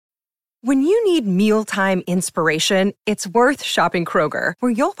When you need mealtime inspiration, it's worth shopping Kroger,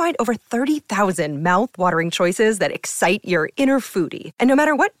 where you'll find over 30,000 mouth-watering choices that excite your inner foodie. And no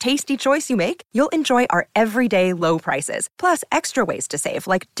matter what tasty choice you make, you'll enjoy our everyday low prices, plus extra ways to save,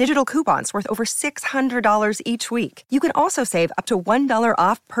 like digital coupons worth over $600 each week. You can also save up to $1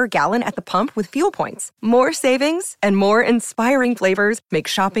 off per gallon at the pump with fuel points. More savings and more inspiring flavors make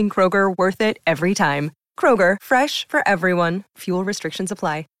shopping Kroger worth it every time. Kroger, fresh for everyone. Fuel restrictions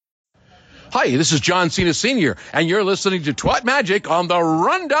apply. Hi, this is John Cena Sr., and you're listening to Twat Magic on the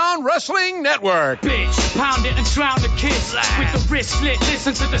Rundown Wrestling Network. Bitch, pound it and drown the kids. With the wrist slit,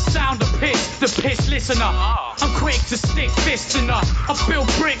 listen to the sound of piss. The piss listener. I'm quick to stick fists in her. I build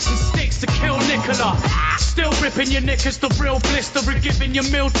bricks and sticks to kill Nicola. Still ripping your knickers, the real blister. And giving your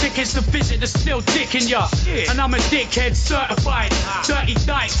meal tickets to visit the still dick in ya. And I'm a dickhead certified. Dirty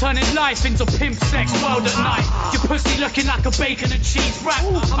dyke, turning life into pimp sex world at night. Your pussy looking like a bacon and cheese wrap.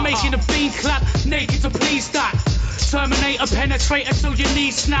 I'm making a bean clap, naked to please that. Terminator penetrator till your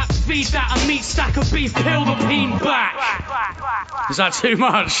knees snap. Feed that a meat stack of beef, peel the peen back. Is that too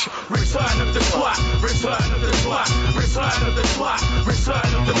much? Return of the twat, return of the twat, return of the twat,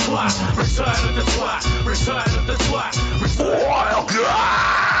 return of the twat, return of the twat, return of the twat.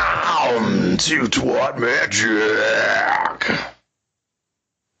 Welcome to Twat Magic.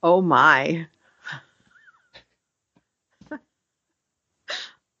 Oh my.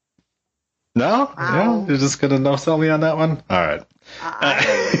 No? Wow. Yeah? You're just going to no-sell me on that one? All right.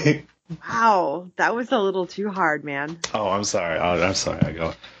 Wow, that was a little too hard, man. Oh, I'm sorry. I'm sorry. I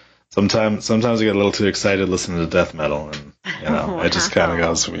go. Sometimes I get a little too excited listening to death metal, and it just kind of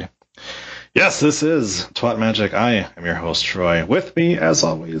goes for me. Yes, this is Twat Magic. I am your host, Troy. With me, as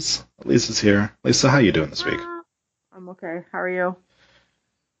always, Lisa's here. Lisa, how you doing this week? I'm okay. How are you?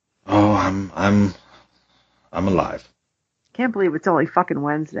 Oh, I'm alive. Can't believe it's only fucking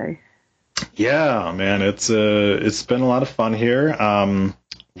Wednesday. Yeah, man, it's been a lot of fun here.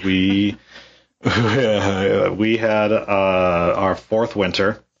 We had our fourth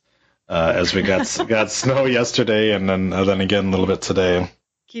winter as we got snow yesterday, and then again a little bit today.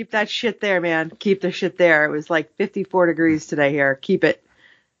 Keep that shit there, man. Keep the shit there. It was like 54 degrees today here. Keep it.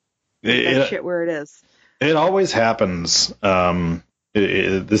 Keep that shit where it is. It always happens.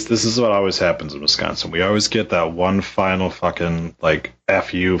 This is what always happens in Wisconsin. We always get that one final fucking like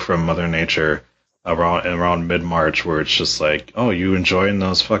FU from Mother Nature around mid-March where it's just like, oh, you enjoying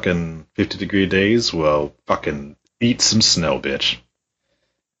those fucking 50-degree days? Well, fucking eat some snow, bitch.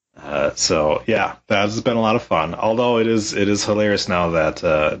 So yeah, that's been a lot of fun. Although it is hilarious now that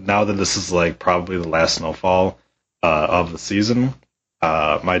this is like probably the last snowfall of the season.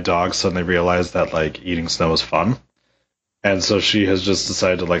 My dog suddenly realized that like eating snow is fun. And so she has just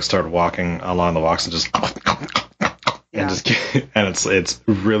decided to like start walking along the walks and just it's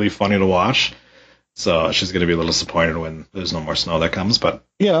really funny to watch. So she's going to be a little disappointed when there's no more snow that comes, but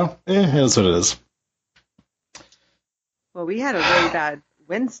it is what it is. Well, we had a really bad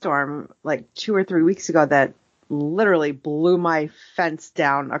windstorm like 2 or 3 weeks ago that literally blew my fence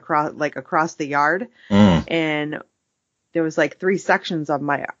down across the yard, and there was like 3 sections of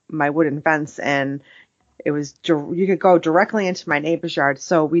my wooden fence, and it was you could go directly into my neighbor's yard,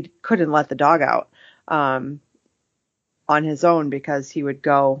 so we couldn't let the dog out on his own because he would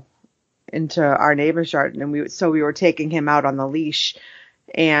go into our neighbor's yard, and we were taking him out on the leash.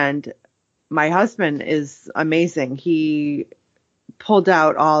 And my husband is amazing. He pulled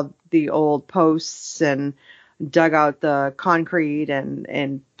out all the old posts and dug out the concrete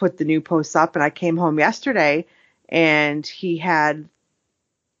and put the new posts up. And I came home yesterday and he had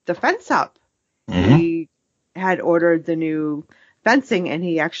the fence up. Mm-hmm. He had ordered the new fencing and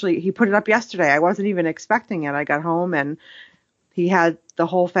he put it up yesterday. I wasn't even expecting it. I got home and he had the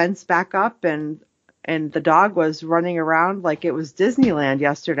whole fence back up, and the dog was running around like it was Disneyland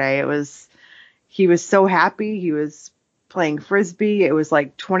yesterday. He was so happy. He was playing Frisbee. It was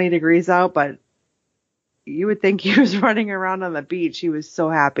like 20 degrees out, but you would think he was running around on the beach. He was so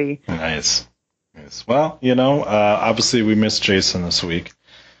happy. Nice. Well, obviously we missed Jason this week.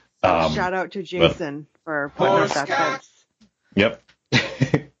 Shout out to Jason for putting up that fence. Yep.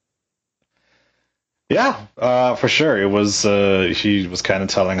 Yeah, for sure. It was, he was kind of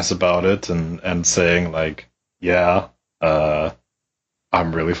telling us about it and saying like, I'm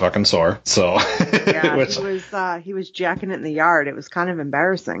really fucking sore. So, yeah, he was jacking it in the yard. It was kind of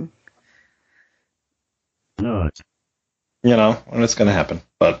embarrassing. No. And it's going to happen,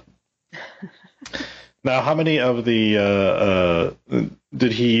 but now how many of the,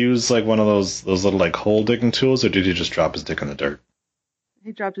 did he use like one of those little like hole digging tools, or did he just drop his dick in the dirt?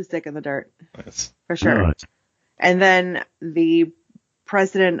 He dropped his dick in the dirt. Nice. For sure. Nice. And then the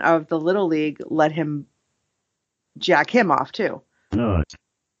president of the Little League let him jack him off too. No.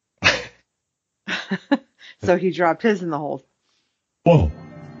 So he dropped his in the hole. Whoa.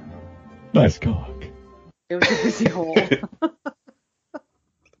 Nice cock. It was a busy hole.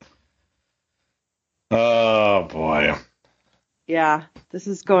 Oh, boy. Yeah, this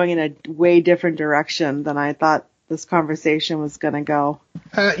is going in a way different direction than I thought this conversation was going to go.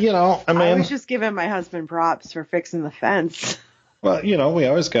 I was just giving my husband props for fixing the fence. Well, we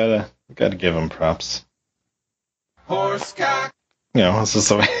always gotta give him props. Horse cock. This is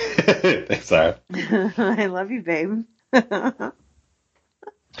the way things are. I love you, babe.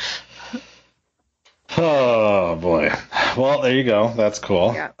 Oh boy. Well, there you go. That's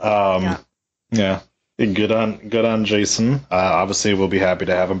cool. Yeah. Yeah. Good on Jason. Obviously, we'll be happy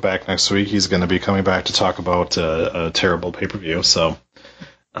to have him back next week. He's going to be coming back to talk about a terrible pay-per-view, so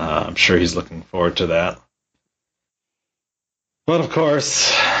I'm sure he's looking forward to that. But of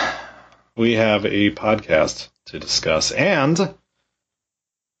course, we have a podcast to discuss, and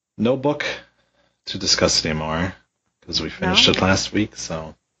no book to discuss anymore because we finished it last week.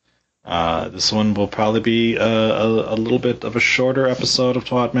 So this one will probably be a little bit of a shorter episode of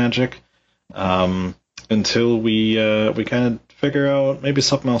Twat Magic until we kind of figure out maybe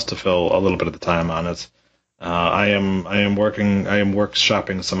something else to fill a little bit of the time on it. I am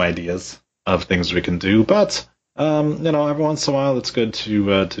workshopping some ideas of things we can do, but every once in a while it's good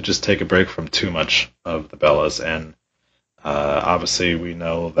to just take a break from too much of the Bellas, and obviously we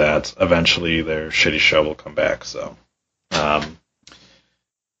know that eventually their shitty show will come back. So,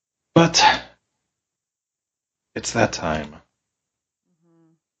 but it's that time.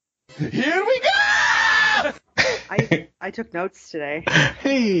 Here we go! I took notes today.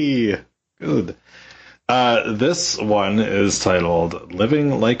 Hey, good. This one is titled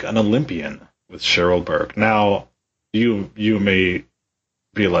 "Living Like an Olympian" with Cheryl Burke. Now, you may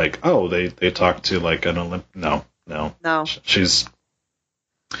be like, oh, they talk to like an No. She's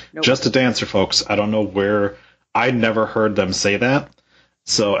just a dancer, folks. I don't know where. I never heard them say that.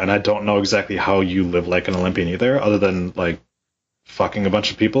 So, and I don't know exactly how you live like an Olympian either, other than like fucking a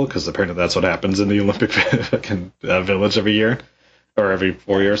bunch of people, because apparently that's what happens in the Olympic village every year, or every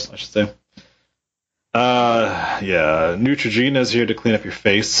 4 years, I should say. Neutrogena is here to clean up your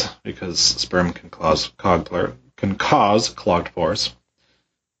face because sperm can cause clogged pores.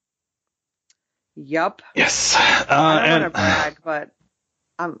 Yup. Yes. I don't want to brag, but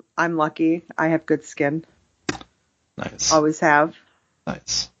I'm lucky. I have good skin. Nice. Always have.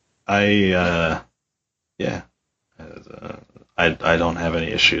 Nice. I don't have any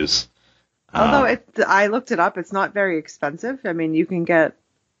issues. Although I looked it up, it's not very expensive. I mean, you can get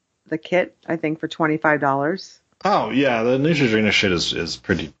the kit, I think, for $25. Oh yeah, the Neutrogena shit is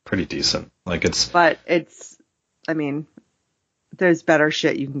pretty decent. I mean, there's better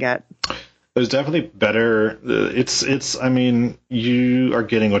shit you can get. There's definitely better. I mean, you are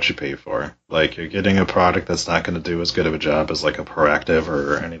getting what you pay for. Like, you're getting a product that's not going to do as good of a job as like a Proactive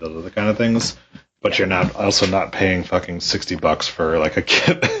or any of those other kind of things. But you're also not paying fucking $60 for like a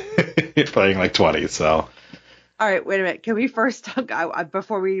kit. You're paying like 20. So. All right, wait a minute. Can we first talk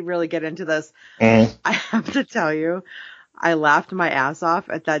before we really get into this? I have to tell you, I laughed my ass off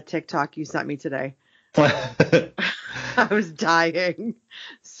at that TikTok you sent me today. I was dying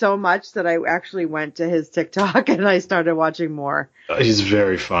so much that I actually went to his TikTok and I started watching more. He's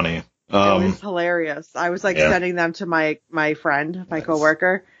very funny. It was hilarious. I was sending them to my friend, my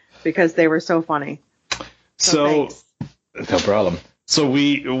coworker, because they were so funny. So no problem. So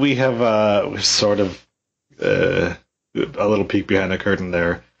we have we've sort of a little peek behind the curtain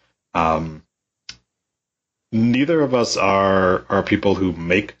there. Neither of us are people who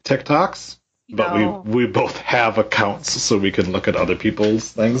make TikToks. But no. we both have accounts, so we can look at other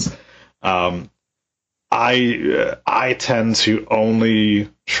people's things. I tend to only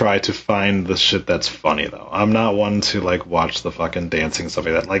try to find the shit that's funny, though. I'm not one to like watch the fucking dancing stuff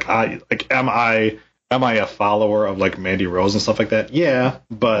like that. Am I a follower of like Mandy Rose and stuff like that? Yeah,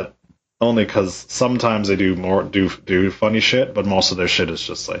 but only because sometimes they do funny shit, but most of their shit is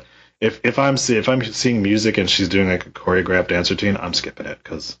just like if I'm seeing music and she's doing like a choreographed dance routine, I'm skipping it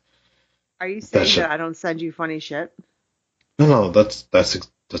because. Are you saying that I don't send you funny shit? No, that's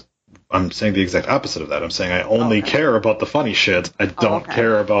I'm saying the exact opposite of that. I'm saying I only care about the funny shit. I don't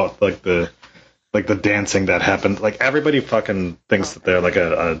care about like the dancing that happened. Like everybody fucking thinks that they're like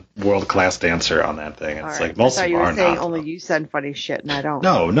a world class dancer on that thing. It's like most of them are not. I thought you were saying only you send funny shit and I don't.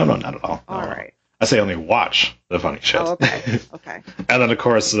 No, not at all. All right. I say only watch the funny shit. Oh, okay. And then of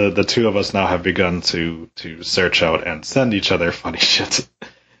course the two of us now have begun to search out and send each other funny shit.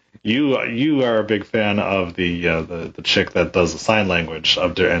 You are a big fan of the chick that does the sign language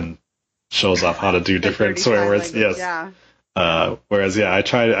and shows off how to do different swear words. Yes. Yeah. Whereas, I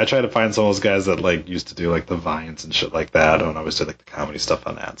try to find some of those guys that like used to do like the vines and shit like that, and always did like the comedy stuff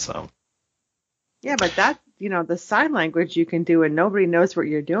on that. So. Yeah, but that, the sign language you can do and nobody knows what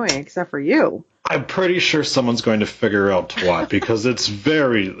you're doing except for you. I'm pretty sure someone's going to figure out twat because it's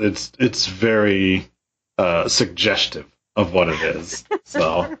very suggestive of what it is.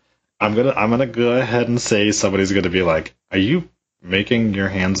 So I'm gonna go ahead and say somebody's gonna be like, "Are you making your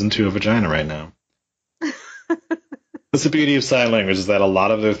hands into a vagina right now?" That's the beauty of sign language, is that a lot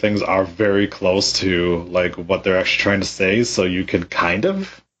of their things are very close to like what they're actually trying to say, so you can kind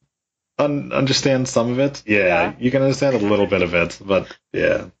of understand some of it. Yeah, you can understand a little bit of it, but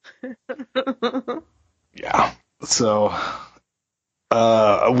yeah. Yeah. So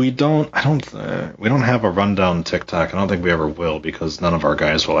we don't have a rundown TikTok. I don't think we ever will, because none of our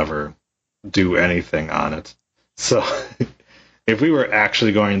guys will ever do anything on it. So if we were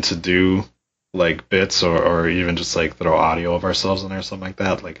actually going to do like bits or even just like throw audio of ourselves in there or something like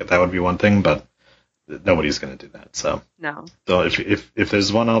that, like that would be one thing, but nobody's going to do that. So no. So if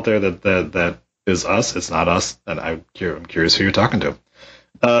there's one out there that is us, it's not us, and I'm curious who you're talking to.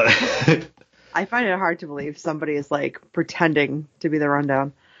 I find it hard to believe somebody is like pretending to be the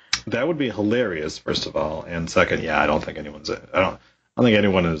rundown. That would be hilarious, first of all, and second, I don't think anyone's. I don't think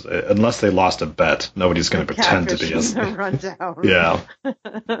anyone is, unless they lost a bet. Nobody's going to pretend to be us. Rundown. Yeah.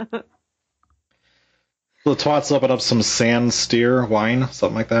 The Twats open up some sand steer wine,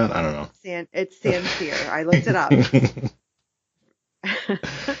 something like that. I don't know. It's sand steer. I looked it up.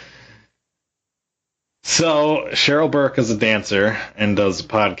 So Cheryl Burke is a dancer and does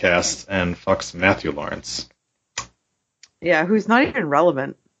podcasts and fucks Matthew Lawrence. Yeah, who's not even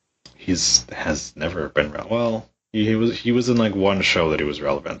relevant. Has never been relevant. Well, he was in like one show that he was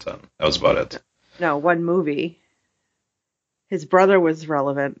relevant in. That was about it. No, one movie. His brother was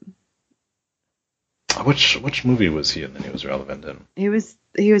relevant. Which movie was he in that he was relevant in? He was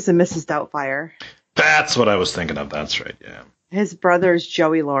in Mrs. Doubtfire. That's what I was thinking of. That's right. Yeah. His brother's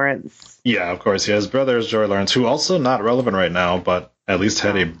Joey Lawrence. Yeah, of course. Yeah, his brother is Joey Lawrence, who also not relevant right now, but at least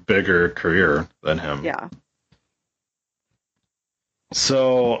had a bigger career than him. Yeah.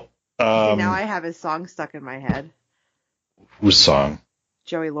 So now I have his song stuck in my head. Whose song?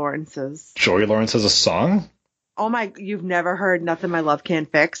 Joey Lawrence's. Joey Lawrence has a song? Oh my! You've never heard "Nothing My Love Can't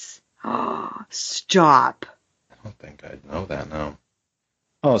Fix"? Stop. I don't think I'd know that, no.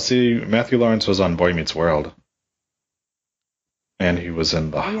 Oh, see, Matthew Lawrence was on Boy Meets World. And he was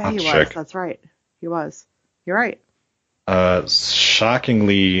in The Hot Chick. Was. That's right. He was. You're right.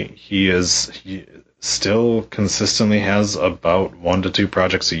 Shockingly, he still consistently has about 1 to 2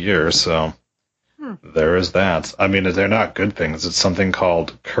 projects a year, so there is that. I mean, they're not good things. It's something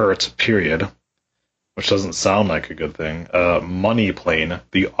called Kurt, period, which doesn't sound like a good thing. Money Plane,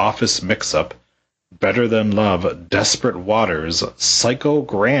 The Office Mix-Up, Better Than Love, Desperate Waters, Psycho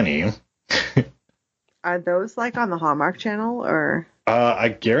Granny. Are those like on the Hallmark Channel or? I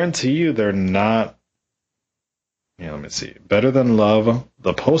guarantee you they're not. Yeah, let me see. Better Than Love.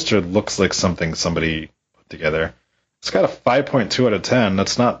 The poster looks like something somebody put together. It's got a 5.2 out of 10.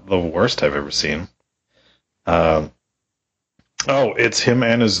 That's not the worst I've ever seen. It's him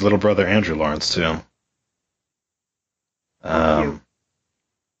and his little brother Andrew Lawrence too.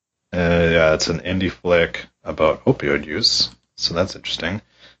 It's an indie flick about opioid use, so that's interesting.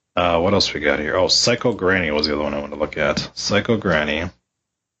 What else we got here? Oh, Psycho Granny was the other one I wanted to look at. Psycho Granny.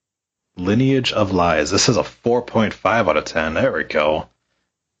 Lineage of Lies. This is a 4.5 out of 10. There we go.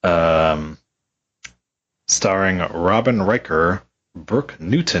 Starring Robin Riker, Brooke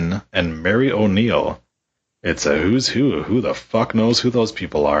Newton, and Mary O'Neill. It's a who's who. Who the fuck knows who those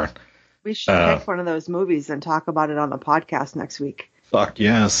people are? We should pick one of those movies and talk about it on the podcast next week. Fuck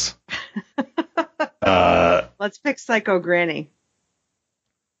yes. Let's pick Psycho Granny.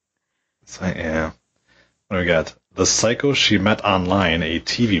 So, yeah. What do we got? The Psycho She Met Online, a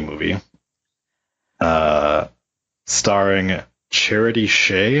TV movie. Starring Charity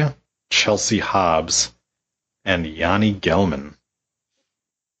Shea, Chelsea Hobbs, and Yanni Gelman.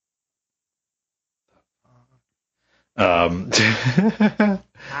 Wow.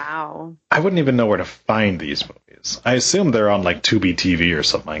 I wouldn't even know where to find these movies. I assume they're on like Tubi TV or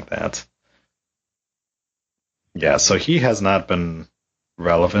something like that. Yeah, so he has not been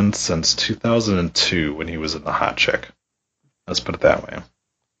relevant since 2002 when he was in The Hot Chick. Let's put it that way.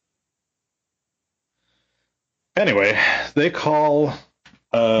 Anyway, they call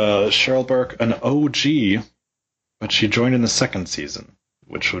Cheryl Burke an OG, but she joined in the second season,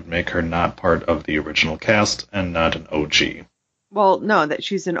 which would make her not part of the original cast and not an OG. Well, no, that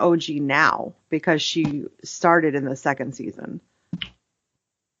she's an OG now because she started in the second season.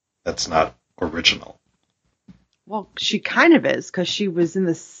 That's not original. Well, she kind of is because she was in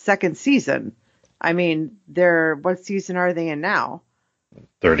the second season. I mean, what season are they in now?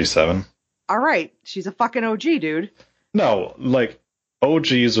 37. All right, she's a fucking OG, dude. No, like,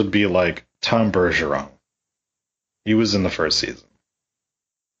 OGs would be like Tom Bergeron. He was in the first season.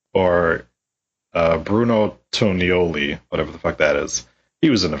 Or Bruno Tonioli, whatever the fuck that is. He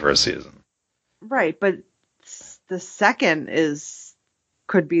was in the first season. Right, but the second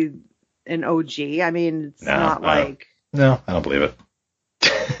could be an OG. I mean, it's not like... No, I don't believe it.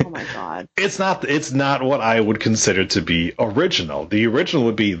 Oh my god. It's not what I would consider to be original. The original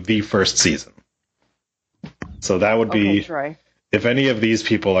would be the first season. So that would be... Troy. If any of these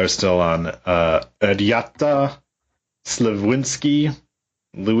people are still on, Adyata Slawinski,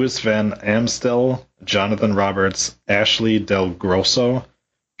 Louis Van Amstel, Jonathan Roberts, Ashley Del Grosso,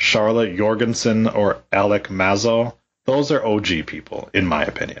 Charlotte Jorgensen, or Alec Mazzo, those are OG people, in my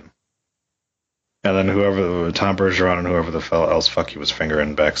opinion. And then Tom Bergeron and whoever the fella else fuck he was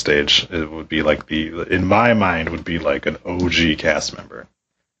fingering backstage, it would be like in my mind, would be like an OG cast member.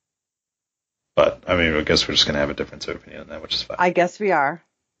 But, I mean, I guess we're just going to have a difference of opinion on that, which is fine. I guess we are.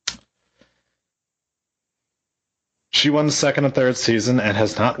 She won the second and third season and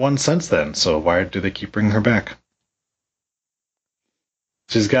has not won since then, so why do they keep bringing her back?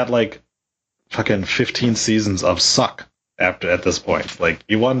 She's got, like, fucking 15 seasons of suck at this point. Like,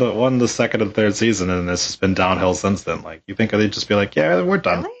 you won the second and third season, and this has been downhill since then. Like, you think they'd just be like, yeah, we're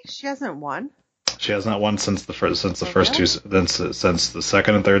done. Really? She hasn't won? She has not won since the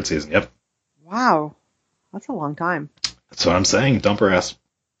second and third season. Yep. Wow. That's a long time. That's what I'm saying. Dump her ass.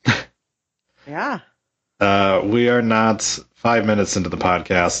 Yeah. We are not 5 minutes into the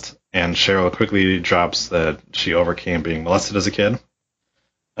podcast, and Cheryl quickly drops that she overcame being molested as a kid.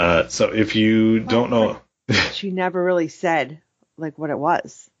 So if you don't know... She never really said, like, what it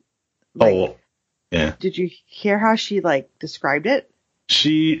was. Like, yeah. Did you hear how she, like, described it?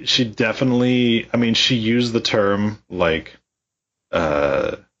 She definitely... I mean, she used the term, like...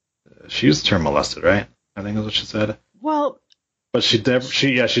 she used the term molested, right? I think is what she said. Well... But she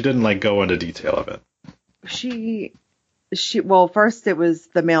didn't, like, go into detail of it. Well, first it was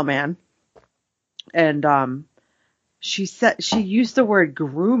the mailman. And, she used the word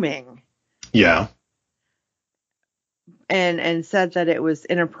grooming. Yeah. And said that it was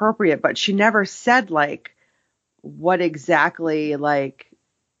inappropriate, but she never said, like, what exactly, like,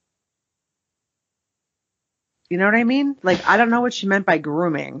 you know what I mean? Like, I don't know what she meant by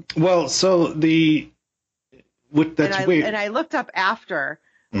grooming. Well, so weird. And I looked up after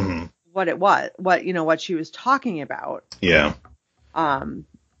what it was, what she was talking about. Yeah. And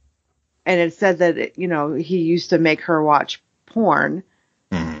it said that, he used to make her watch porn.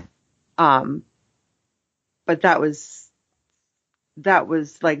 Mm-hmm. But that was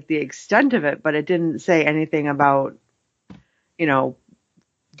like the extent of it, but it didn't say anything about,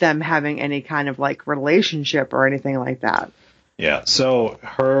 them having any kind of like relationship or anything like that. Yeah. So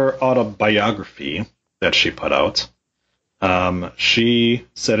her autobiography that she put out, she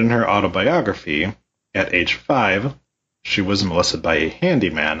said in her autobiography at age 5, she was molested by a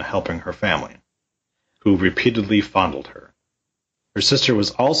handyman helping her family, who repeatedly fondled her. Her sister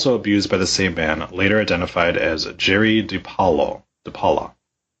was also abused by the same man, later identified as Jerry DePaula.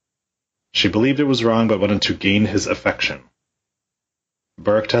 She believed it was wrong, but wanted to gain his affection.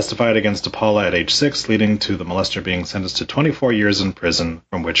 Burke testified against DePaula at age 6, leading to the molester being sentenced to 24 years in prison,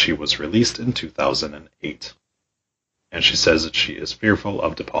 from which he was released in 2008. And she says that she is fearful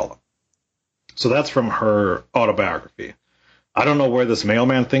of DePaula. So that's from her autobiography. I don't know where this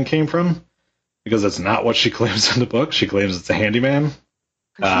mailman thing came from, because it's not what she claims in the book. She claims it's a handyman.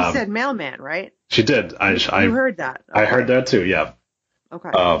 Because she said mailman, right? She did. I heard that. Okay. I heard that too, yeah.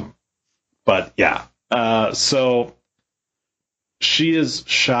 Okay. But yeah. So she is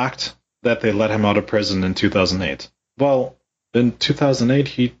shocked that they let him out of prison in 2008. Well, in 2008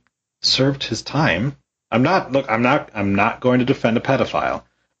 he served his time. I'm not going to defend a pedophile.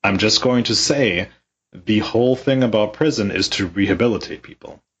 I'm just going to say the whole thing about prison is to rehabilitate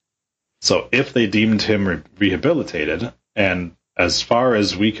people. So if they deemed him rehabilitated, and as far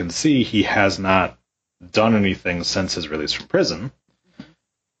as we can see, he has not done anything since his release from prison,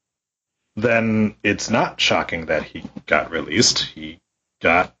 then it's not shocking that he got released. He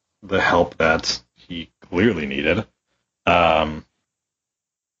got the help that he clearly needed.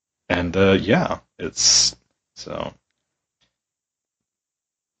 It's so.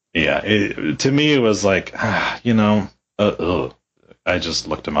 Yeah, to me it was like, I just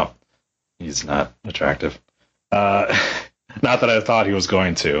looked him up. He's not attractive. Not that I thought he was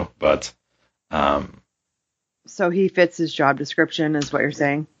going to, but So he fits his job description, is what you're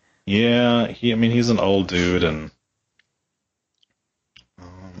saying? yeah, he's an old dude, and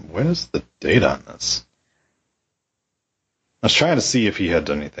what is the date on this? I was trying to see if he had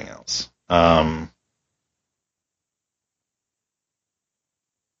done anything else.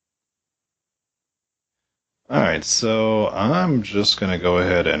 Alright, so I'm just going to go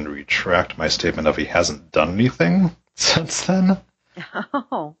ahead and retract my statement of he hasn't done anything since then.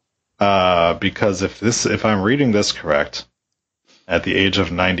 Oh. Because if I'm reading this correct, at the age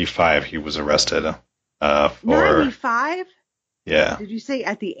of 95 he was arrested for 95? Yeah. Did you say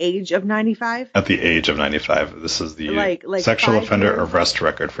at the age of 95? At the age of 95. This is the like sexual 5 offender years? arrest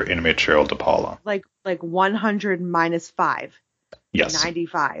record for inmate Cheryl DePaula. Like 100 minus 5. Yes.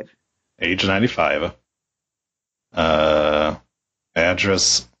 95. Age 95.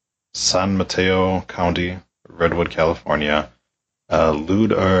 Address San Mateo County, Redwood, California.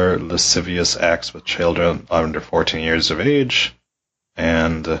 Lewd or lascivious acts with children under 14 years of age,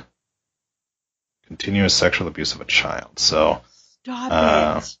 and continuous sexual abuse of a child. So, Stop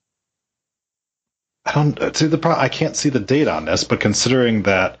it. I don't see I can't see the date on this, but considering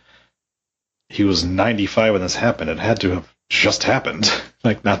that he was 95 when this happened, it had to have just happened,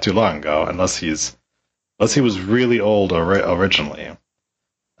 like not too long ago, unless he was really old originally.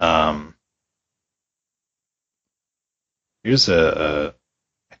 Here's I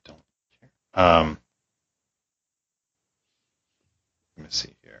don't care. Let me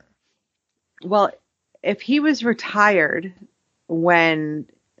see here. Well, if he was retired when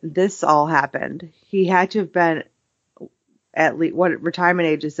this all happened, he had to have been at least, what retirement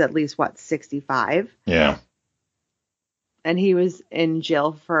age is at least, 65? Yeah. And he was in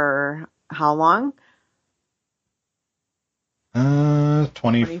jail for how long?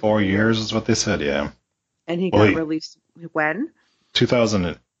 24 years is what they said, yeah. And he got released when?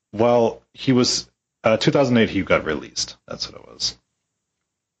 2000. Well, he was 2008. He got released. That's what it was.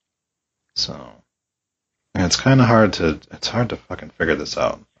 So, yeah, it's kind of hard to fucking figure this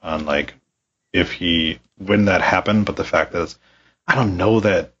out on like when that happened. But the fact is, I don't know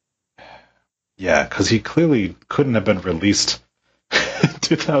that. Yeah, because he clearly couldn't have been released in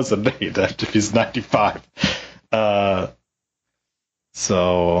 2008 after he's 95.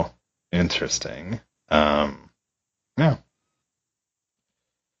 So interesting. Yeah.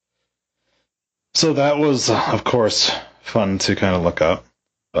 So that was, of course, fun to kind of look up,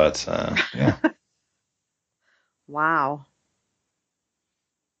 but yeah. Wow.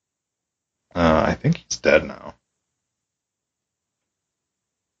 I think he's dead now.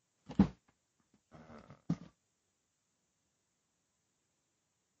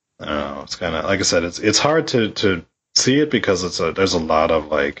 I don't know. It's kind of like I said. It's hard to see it because there's a lot of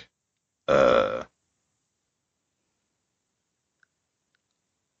like.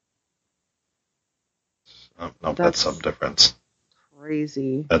 No, that's something different.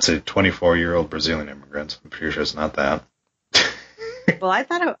 Crazy. That's a 24-year-old Brazilian immigrant. I'm pretty sure it's not that. Well, I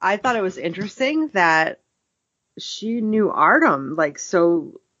thought it was interesting that she knew Artem like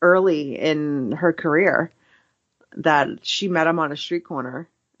so early in her career that she met him on a street corner.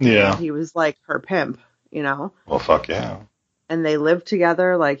 Yeah. He was like her pimp, you know? Well, fuck yeah. And they lived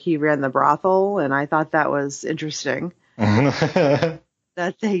together, like he ran the brothel, and I thought that was interesting.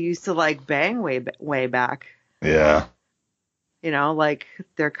 That they used to like bang way back. Yeah. You know, like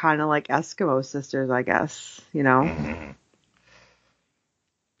they're kind of like Eskimo sisters, I guess, you know? Mm-hmm.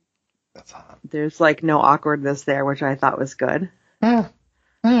 That's hot. There's like no awkwardness there, which I thought was good. Yeah,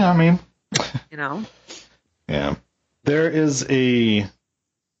 I mean. You know? Yeah. There is a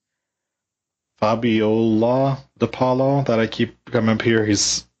Fabiola DePaulo that I keep coming up here.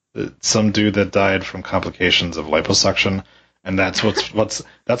 He's some dude that died from complications of liposuction, and that's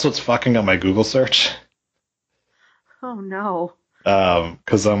what's fucking up my Google search. Oh no.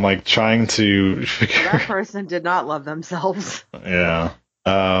 Because I'm like trying to figure. That person did not love themselves. Yeah.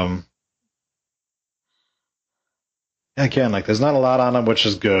 Again, like there's not a lot on him, which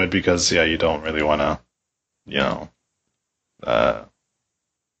is good because you don't really want to,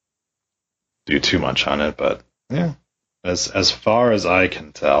 do too much on it. But yeah, as far as I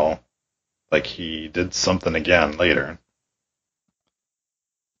can tell, like he did something again later.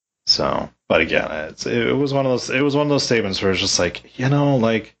 So, but again, it was one of those statements where it's just like,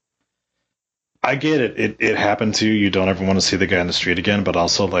 like I get it. It happened to you. You don't ever want to see the guy in the street again, but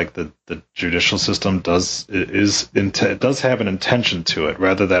also like the judicial system does have an intention to it,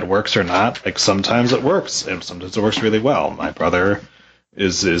 whether that works or not. Like sometimes it works, and sometimes it works really well. My brother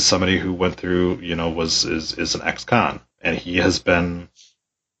is somebody who went through, is an ex-con, and he has been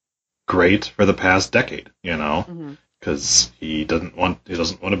great for the past decade, Mm-hmm. because he doesn't want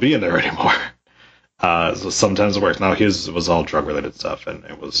to be in there anymore. So sometimes it works. Now his was all drug related stuff, and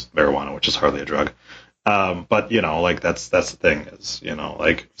it was marijuana, which is hardly a drug. But you know, like that's the thing is, you know,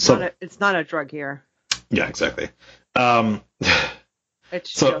 like it's not a drug here. Yeah, exactly.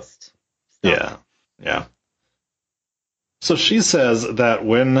 It's just stuff. Yeah. So she says that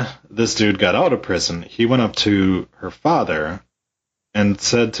when this dude got out of prison, he went up to her father and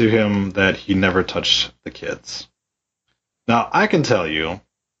said to him that he never touched the kids. Now, I can tell you,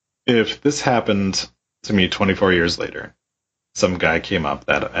 if this happened to me 24 years later, some guy came up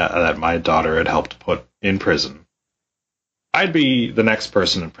that my daughter had helped put in prison, I'd be the next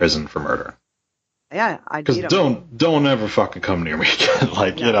person in prison for murder. Yeah, I'd because don't ever fucking come near me again.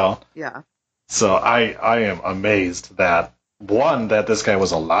 Like, you know. Yeah. So I am amazed that that this guy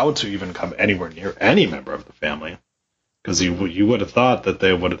was allowed to even come anywhere near any member of the family, because you would have thought that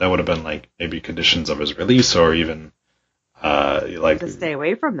that would have been like maybe conditions of his release, or even like to stay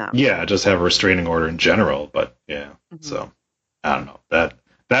away from them. Yeah, just have a restraining order in general. But yeah, so I don't know, that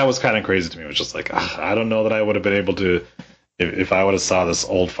was kind of crazy to me. It was just like, I don't know that I would have been able to, if I would have saw this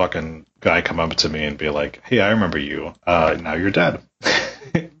old fucking guy come up to me and be like, hey, I remember you. Now you're dead.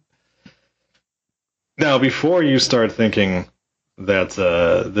 Now, before you start thinking that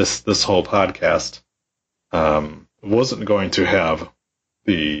this whole podcast wasn't going to have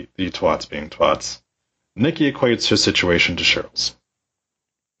the twats being twats, Nikki equates her situation to Cheryl's.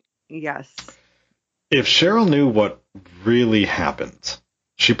 Yes. If Cheryl knew what really happened,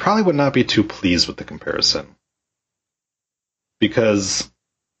 she probably would not be too pleased with the comparison. Because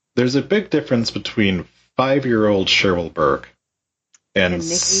there's a big difference between 5-year-old Cheryl Burke and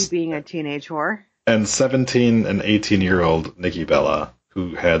Nikki being a teenage whore. And 17 and 18-year-old Nikki Bella,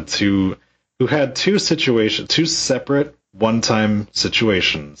 who had two separate one-time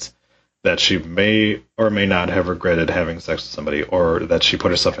situations that she may or may not have regretted having sex with somebody, or that she put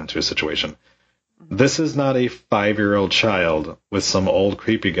herself into a situation. This is not a 5-year-old child with some old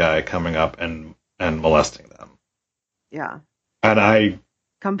creepy guy coming up and molesting them. Yeah. And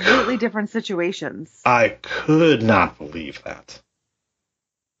completely different situations. I could not believe that.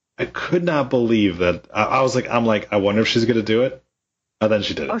 I could not believe that. I'm like, I wonder if she's going to do it. And then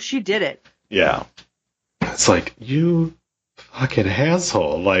she did it. Oh, she did it. Yeah. It's like, you fucking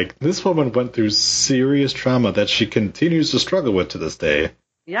asshole. Like, this woman went through serious trauma that she continues to struggle with to this day.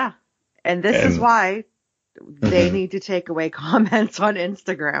 Yeah. And this is why they need to take away comments on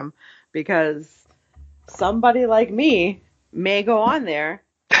Instagram, because somebody like me may go on there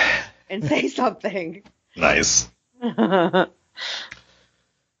and say something. Nice.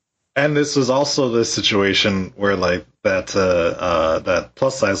 And this was also the situation where, like, that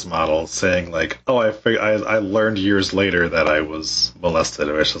plus size model saying, like, oh, I learned years later that I was molested.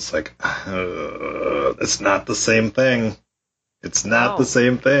 It was just like, it's not the same thing. It's not the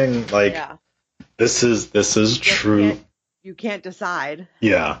same thing. Like, this is true. You can't decide.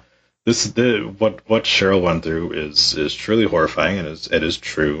 Yeah. What Cheryl went through is truly horrifying, and it is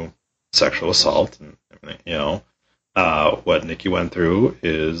true sexual assault, and you know. What Nikki went through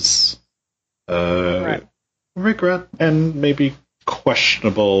is regret and maybe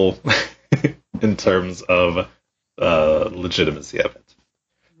questionable in terms of legitimacy of it.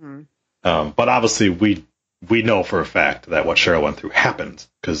 Mm-hmm. But obviously, we know for a fact that what Cheryl went through happened,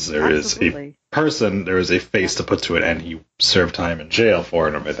 because there is a face to put to it, and he served time in jail for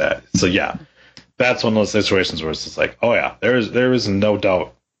it, or that. So yeah, that's one of those situations where it's just like, oh yeah, there is no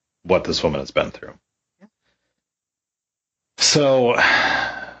doubt what this woman has been through. So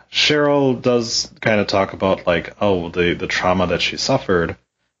Cheryl does kind of talk about, like, oh, the trauma that she suffered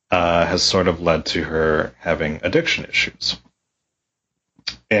has sort of led to her having addiction issues.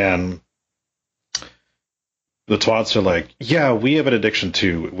 And the twats are like, yeah, we have an addiction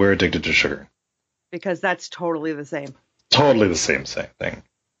too. We're addicted to sugar. Because that's totally the same. Totally the same thing.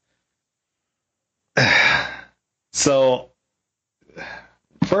 So,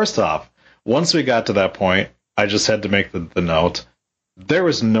 first off, once we got to that point, I just had to make the note, there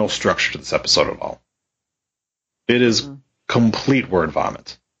was no structure to this episode at all. It is complete word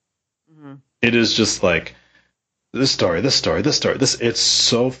vomit. Mm-hmm. It is just like, this story. It's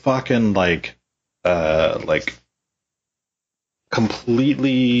so fucking like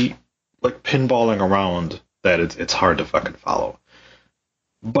completely like pinballing around that it's hard to fucking follow.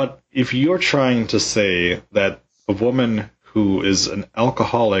 But if you're trying to say that a woman who is an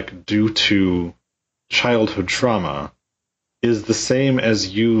alcoholic due to childhood trauma is the same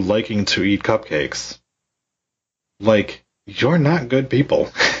as you liking to eat cupcakes, like, you're not good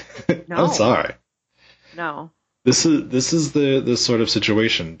people. No. I'm sorry. No. This is the sort of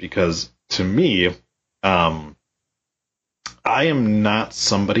situation, because to me, I am not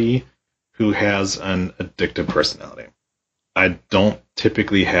somebody who has an addictive personality. I don't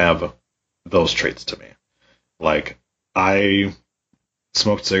typically have those traits to me. Like, I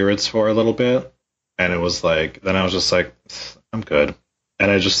smoked cigarettes for a little bit, and it was like, then I was just like, I'm good. And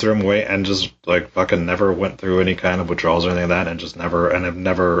I just threw them away and just, like, fucking never went through any kind of withdrawals or anything like that, and I've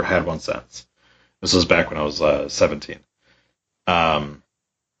never had one since. This was back when I was 17. I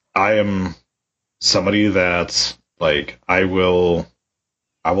am somebody that's, like, I will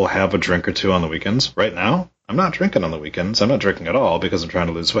have a drink or two on the weekends. Right now, I'm not drinking on the weekends. I'm not drinking at all because I'm trying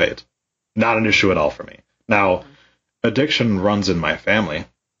to lose weight. Not an issue at all for me. Now, addiction runs in my family.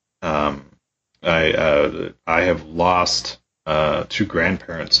 I have lost 2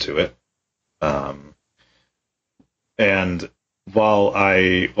 grandparents to it. And while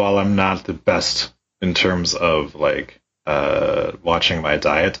I'm not the best in terms of, like, watching my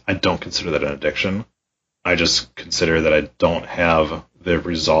diet, I don't consider that an addiction. I just consider that I don't have the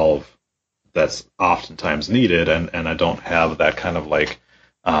resolve that's oftentimes needed, and I don't have that kind of, like,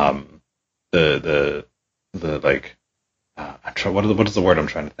 the like, what is the word I'm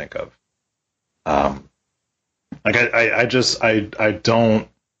trying to think of? Like, I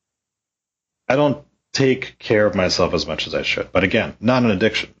don't take care of myself as much as I should. But again, not an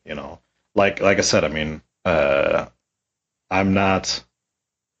addiction, you know. Like I said, I mean, I'm not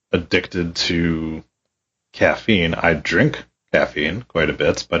addicted to caffeine. I drink caffeine quite a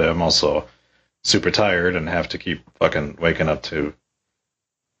bit, but I'm also super tired and have to keep fucking waking up to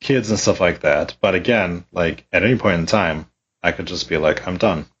kids and stuff like that. But again, like, at any point in time, I could just be like, I'm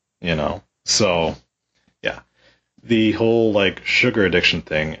done, you know? So, yeah. The whole, like, sugar addiction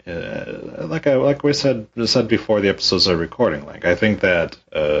thing, like we said before the episodes are recording, like, I think that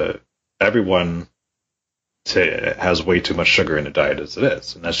everyone has way too much sugar in a diet as it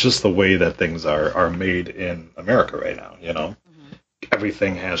is, and that's just the way that things are made in America right now. You know,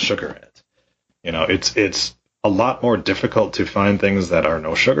 everything has sugar in it. You know, it's a lot more difficult to find things that are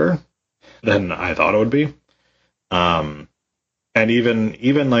no sugar than I thought it would be. And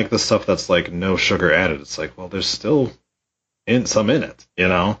even like the stuff that's like no sugar added, it's like, well, there's still some in it, you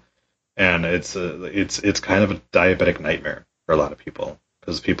know, and it's kind of a diabetic nightmare for a lot of people,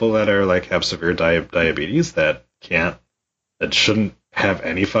 because people that are like have severe diabetes that shouldn't have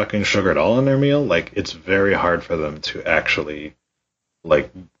any fucking sugar at all in their meal, like, it's very hard for them to actually,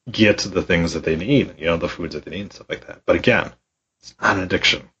 like, get to the things that they need, you know, the foods that they need and stuff like that. But again, it's not an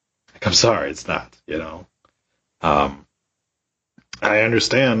addiction. Like, I'm sorry, it's not, you know. I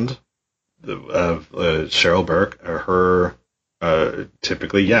understand Cheryl Burke, or her,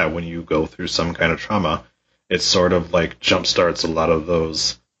 typically, yeah, when you go through some kind of trauma, it sort of, like, jumpstarts a lot of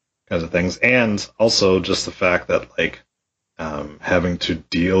those kinds of things. And also just the fact that, like, having to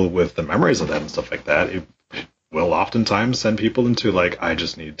deal with the memories of that and stuff like that, it will oftentimes send people into, like, I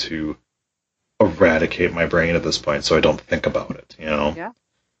just need to eradicate my brain at this point so I don't think about it, you know? Yeah.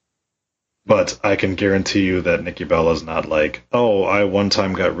 But I can guarantee you that Nikki Bella's not like, oh, I one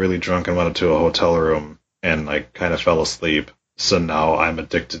time got really drunk and went into a hotel room and, like, kind of fell asleep, so now I'm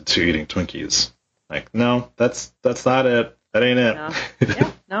addicted to eating Twinkies. Like, no, that's not it. That ain't it. No.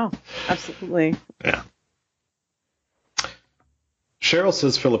 Yeah, no, absolutely. Yeah. Cheryl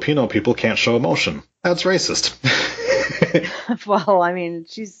says Filipino people can't show emotion. That's racist. Well, I mean,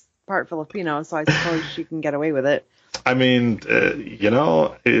 she's part Filipino, so I suppose she can get away with it. I mean, you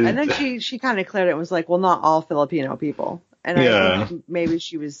know. And then she kind of cleared it and was like, well, not all Filipino people. And I think maybe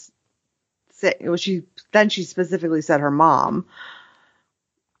she was sick. She specifically said her mom.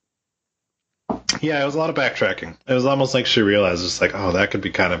 Yeah, it was a lot of backtracking. It was almost like she realized, it's like, oh, that could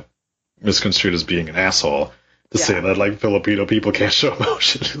be kind of misconstrued as being an asshole to say that, like, Filipino people can't show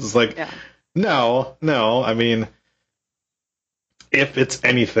emotion. It's like, no. I mean, if it's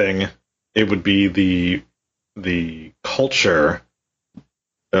anything, it would be the culture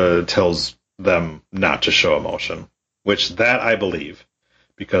tells them not to show emotion, which that I believe,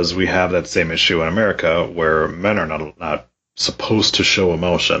 because we have that same issue in America where men are not supposed to show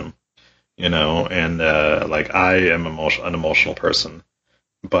emotion, you know, and like, I am an emotional person,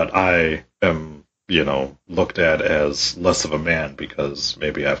 but I am, you know, looked at as less of a man because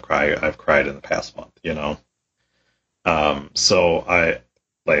maybe I've cried in the past month, you know. So I,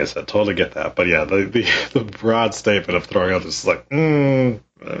 like I said, totally get that. But yeah, the broad statement of throwing out this is like,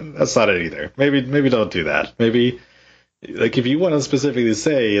 that's not it either. Maybe don't do that. Maybe, like, if you want to specifically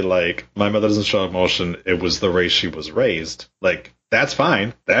say, like, my mother doesn't show emotion, it was the way she was raised, like, that's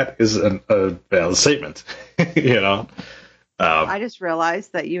fine. That is a valid statement, you know. I just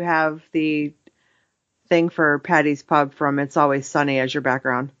realized that you have the thing for Patty's Pub from It's Always Sunny as your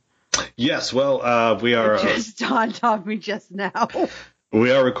background. Yes, well, we are. It just dawned on me just now.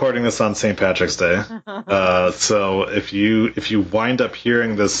 We are recording this on St. Patrick's Day. So if you wind up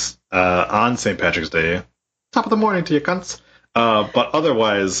hearing this on St. Patrick's Day, top of the morning to you cunts. But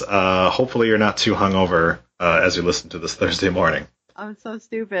otherwise, hopefully you're not too hungover as you listen to this Thursday morning. I'm so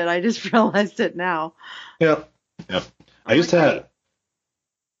stupid. I just realized it now. Yep. I used to have.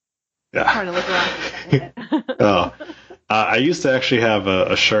 Yeah. I'm trying to look around. Oh. I used to actually have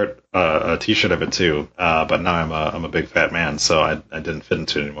a shirt, a T-shirt of it too, but now I'm a big fat man, so I didn't fit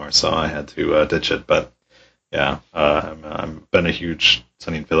into it anymore, so I had to ditch it. But yeah, I've been a huge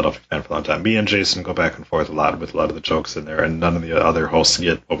Sunny in Philadelphia fan for a long time. Me and Jason go back and forth a lot with a lot of the jokes in there, and none of the other hosts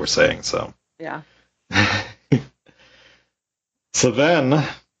get what we're saying. So yeah. So then,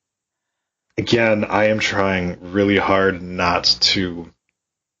 again, I am trying really hard not to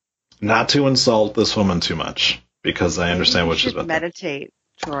insult this woman too much. Because I understand what she's about. Meditate,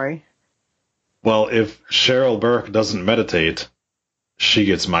 Troy. Well, if Cheryl Burke doesn't meditate, she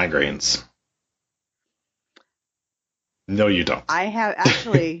gets migraines. No, you don't. I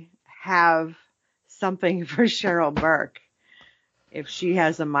have something for Cheryl Burke if she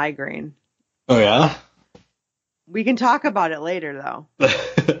has a migraine. Oh, yeah? We can talk about it later, though.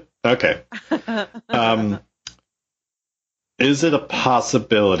 Okay. Is it a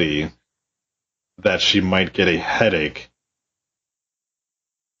possibility that she might get a headache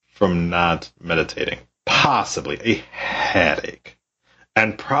from not meditating? Possibly a headache.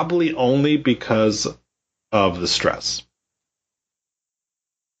 And probably only because of the stress.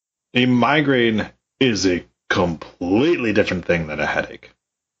 A migraine is a completely different thing than a headache.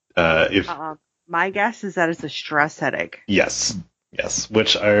 My guess is that it's a stress headache. Yes,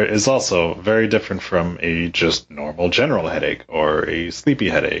 which is also very different from a just normal general headache or a sleepy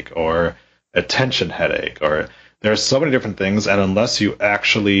headache or a tension headache, or there are so many different things, and unless you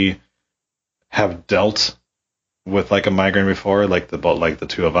actually have dealt with like a migraine before, like the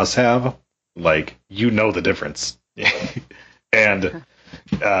two of us have, like you know the difference, and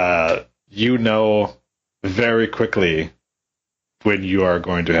you know very quickly when you are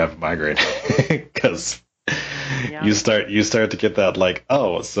going to have a migraine because you start to get that like,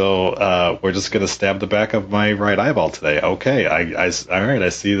 oh, so we're just gonna stab the back of my right eyeball today. Okay, all right, I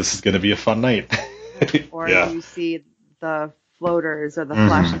see this is gonna be a fun night. Or you see the floaters or the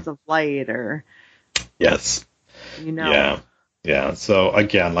flashes of light, or yes, yeah. So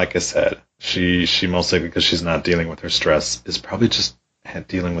again, like I said, she most likely, because she's not dealing with her stress, is probably just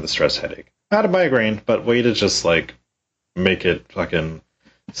dealing with a stress headache, not a migraine, but way to just like make it fucking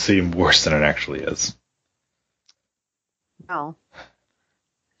seem worse than it actually is. Well,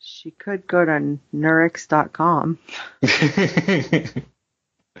 she could go to Nurix.com.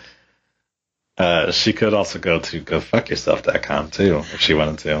 She could also go to gofuckyourself.com too, if she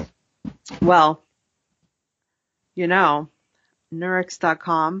wanted to. Well,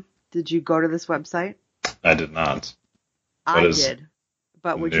 Nurix.com. Did you go to this website? I did not. I did.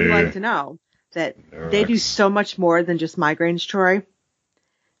 But would you like to know that they do so much more than just migraines, Troy?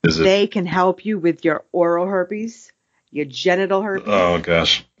 They can help you with your oral herpes, your genital herpes. Oh,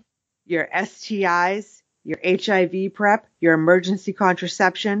 gosh. Your STIs, your HIV prep, your emergency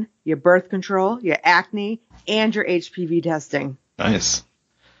contraception, your birth control, your acne, and your HPV testing. Nice.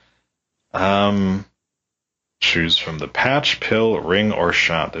 Choose from the patch, pill, ring, or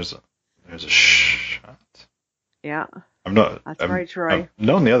shot. There's a shot. Yeah. That's right, Troy. I've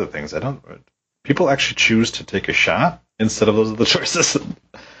known the other things. People actually choose to take a shot instead of those other choices.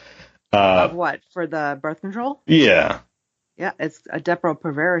 Of what? For the birth control? Yeah. Yeah, it's a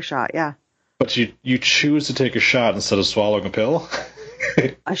Depo-Provera shot, yeah. But you choose to take a shot instead of swallowing a pill?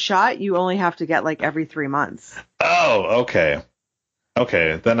 A shot you only have to get like every 3 months. Oh, okay.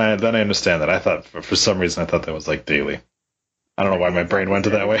 Okay, then I understand that. I thought, for some reason, I thought that was like daily. I don't know why my brain went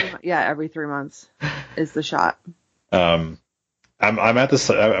to that way. Yeah, every 3 months is the shot. I'm at the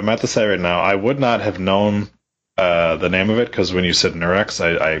site right now. I would not have known the name of it because when you said Nurx,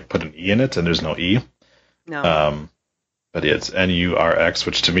 I put an E in it and there's no E. No. But it's Nurx,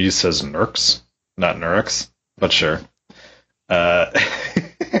 which to me says Nurx, not Nurx, but sure.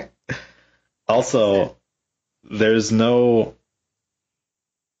 Also, there's no.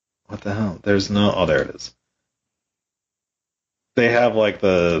 What the hell? There's no. Oh, there it is. They have like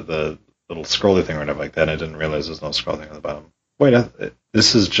the little scrolly thing or whatever like that. And I didn't realize there's no scroll thing on the bottom. Wait,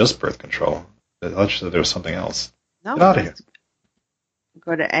 this is just birth control. I thought there was something else. No. Get out of here.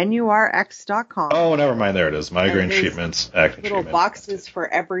 Go to Nurx.com. Oh, never mind. There it is. Migraine treatments, acne little treatments. boxes for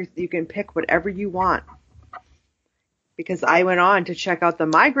you can pick whatever you want. Because I went on to check out the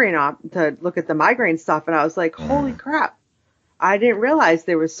migraine to look at the migraine stuff, and I was like, holy crap. I didn't realize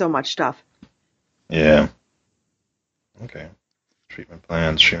there was so much stuff. Yeah. Okay. Treatment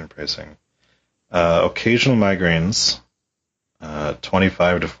plans, treatment pricing. Occasional migraines,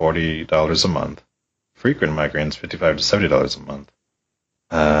 $25 to $40 a month. Frequent migraines, $55 to $70 a month.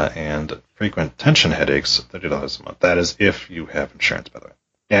 And frequent tension headaches, $30 a month. That is if you have insurance, by the way.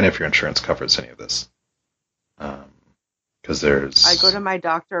 And if your insurance covers any of this. Because there's... I go to my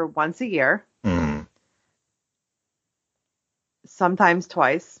doctor once a year. Mm. Sometimes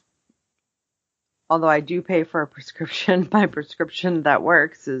twice. Although I do pay for a prescription. My prescription that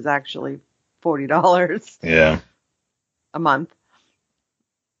works is actually $40 a month.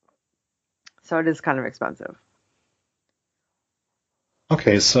 So it is kind of expensive.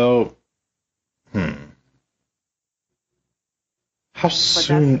 Okay, so... How But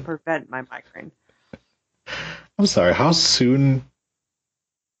soon... that's to prevent my migraine. I'm sorry, how soon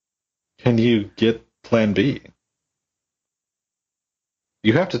can you get Plan B?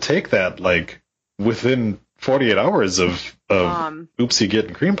 You have to take that, like, within 48 hours of oopsie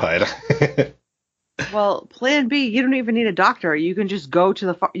getting cream pied. Well, Plan B, you don't even need a doctor. You can just go to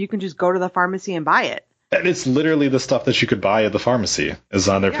the pharmacy and buy it. And it's literally the stuff that you could buy at the pharmacy is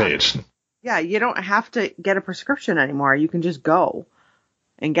on their page. Yeah, you don't have to get a prescription anymore. You can just go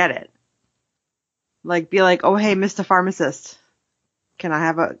and get it. Like, be like, oh, hey, Mr. Pharmacist, can I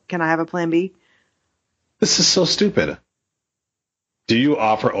have a Plan B? This is so stupid. Do you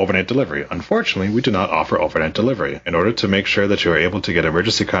offer overnight delivery? Unfortunately, we do not offer overnight delivery. In order to make sure that you are able to get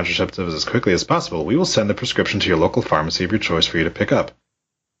emergency contraceptives as quickly as possible, we will send the prescription to your local pharmacy of your choice for you to pick up.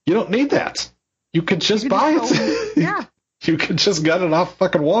 You don't need that. You could just buy it. Yeah. You could just get it off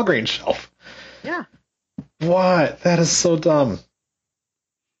fucking Walgreens shelf. Yeah. What? That is so dumb.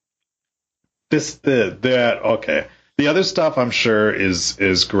 Okay. The other stuff I'm sure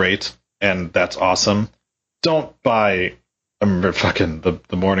is great, and that's awesome. Don't buy fucking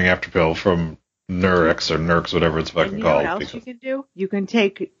the morning after pill from Nurex or Nurx, whatever it's fucking and called. What else you can do? You can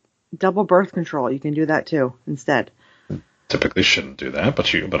take double birth control. You can do that too instead. Typically shouldn't do that,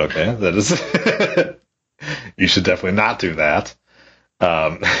 but okay, that is. You should definitely not do that.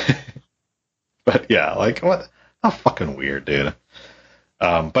 But yeah, like what? How fucking weird, dude.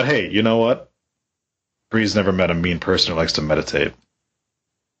 But hey, you know what? Bree's never met a mean person who likes to meditate.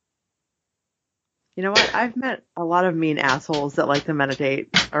 You know what? I've met a lot of mean assholes that like to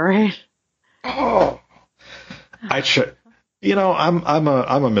meditate. All right. Oh, I'm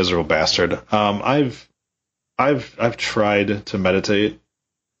a miserable bastard. I've tried to meditate.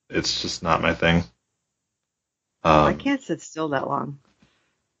 It's just not my thing. I can't sit still that long.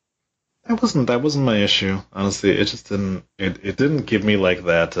 That wasn't my issue. Honestly, it just didn't. It didn't give me like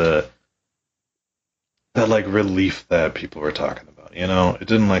that like relief that people were talking about. You know, it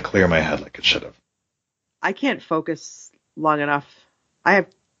didn't like clear my head like it should have. I can't focus long enough. I have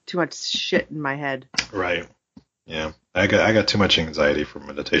too much shit in my head. Right. Yeah. I got too much anxiety for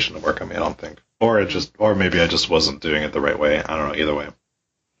meditation to work on me, I don't think. Or maybe I just wasn't doing it the right way. I don't know, either way.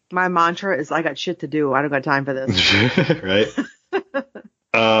 My mantra is I got shit to do. I don't got time for this. Right?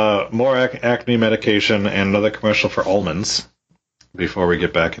 More acne medication and another commercial for almonds before we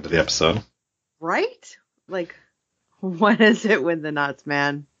get back into the episode. Right? Like, what is it with the nuts,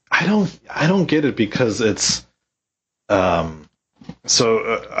 man? I don't get it because it's I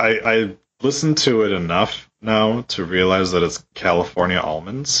listened to it enough now to realize that it's California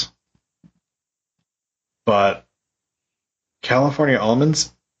almonds. But California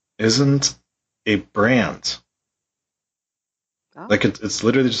almonds isn't a brand. Oh. Like it's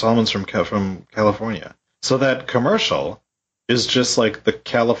literally just almonds from California. So that commercial is just like the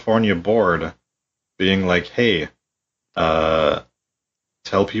California board being like, "Hey,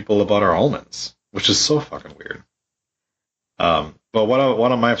 tell people about our almonds," which is so fucking weird. But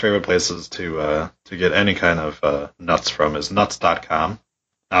one of my favorite places to get any kind of nuts from is nuts.com.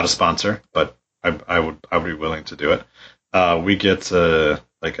 Not a sponsor, but I would be willing to do it. We get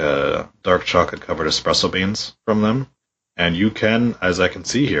like a dark chocolate covered espresso beans from them, and you can, as I can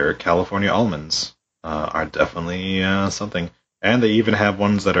see here, California almonds are definitely something. And they even have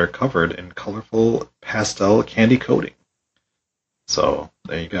ones that are covered in colorful pastel candy coating. So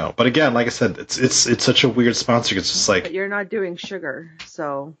there you go. But again, like I said, it's such a weird sponsor. It's just like, but you're not doing sugar,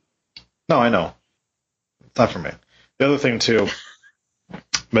 so. No, I know. It's not for me. The other thing too,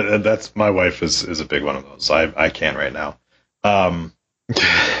 but that's my wife is a big one of those. I can't right now. I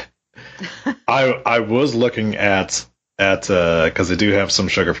was looking at because they do have some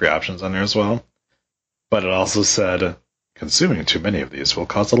sugar-free options on there as well, but it also said consuming too many of these will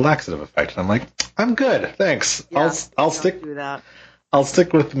cause a laxative effect. And I'm like, I'm good, thanks. Yeah, I'll stick. Do that. I'll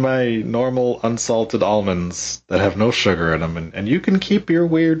stick with my normal unsalted almonds that have no sugar in them, and you can keep your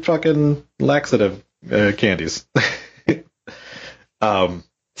weird fucking laxative candies.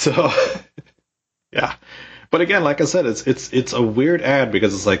 So yeah, but again, like I said, it's a weird ad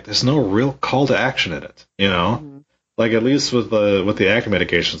because it's like there's no real call to action in it, you know. Mm-hmm. Like at least with the acne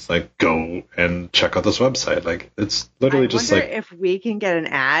medications, like go and check out this website. Like it's literally just I wonder like if we can get an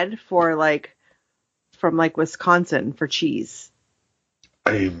ad for from Wisconsin for cheese.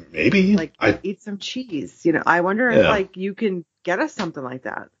 maybe Like eat some cheese. You know, I wonder if you can get us something like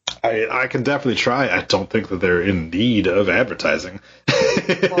that. I can definitely try. I don't think that they're in need of advertising.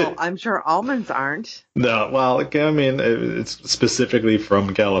 Well, I'm sure almonds aren't. No, well, I mean, it's specifically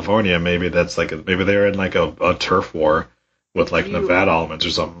from California. Maybe that's maybe they're in like a turf war with like Nevada almonds or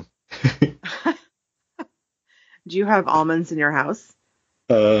something. Do you have almonds in your house?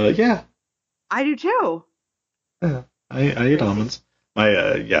 Yeah. I do too. Yeah, I eat almonds.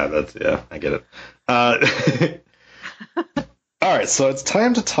 I get it. All right, so it's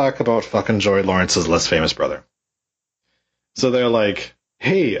time to talk about fucking Joy Lawrence's less famous brother. So they're like,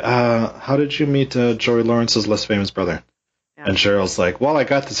 hey, how did you meet Joy Lawrence's less famous brother? Yeah. And Cheryl's like, well, I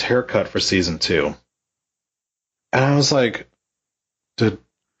got this haircut for season 2. And I was like, did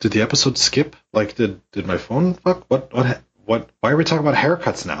the episode skip? Like, did my phone fuck? What? Why are we talking about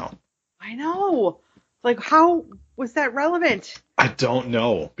haircuts now? I know. Like, how was that relevant? I don't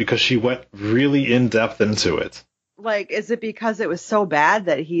know, because she went really in depth into it. Like, is it because it was so bad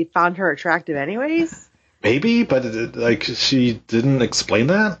that he found her attractive anyways? Maybe, but she didn't explain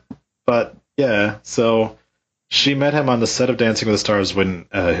that. But yeah, so she met him on the set of Dancing with the Stars when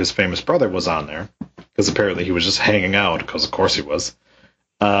his famous brother was on there, because apparently he was just hanging out, because of course he was.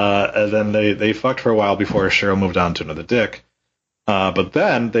 And then they fucked for a while before Cheryl moved on to another dick. But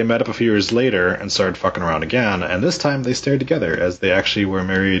then they met up a few years later and started fucking around again, and this time they stayed together as they actually were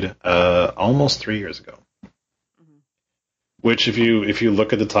married almost 3 years ago. Which, if you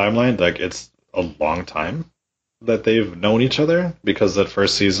look at the timeline, like, it's a long time that they've known each other, because that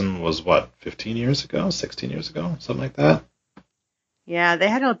first season was, 15 years ago? 16 years ago? Something like that? Yeah, they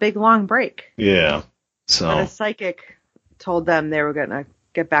had a big, long break. Yeah. So. But a psychic told them they were going to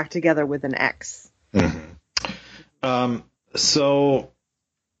get back together with an ex. Mm-hmm. So,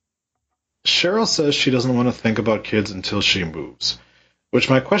 Cheryl says she doesn't want to think about kids until she moves. Which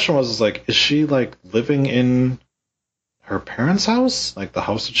my question was, is she, living in her parents' house? Like, the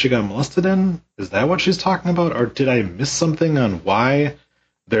house that she got molested in? Is that what she's talking about? Or did I miss something on why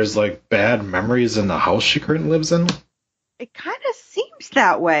there's, bad memories in the house she currently lives in? It kind of seems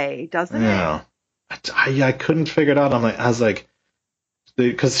that way, doesn't it? Yeah. I couldn't figure it out. I was like,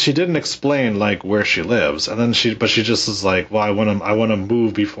 because she didn't explain, where she lives. And then she just is like, well, I want to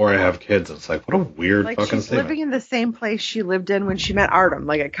move before I have kids. And it's like, what a weird fucking she's statement. Living in the same place she lived in when she met Artem.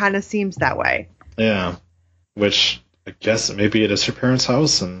 It kind of seems that way. Yeah. Which, I guess maybe it is her parents'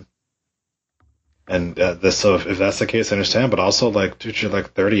 house, so if that's the case, I understand. But also, dude, you're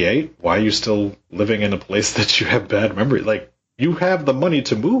 38. Why are you still living in a place that you have bad memory? You have the money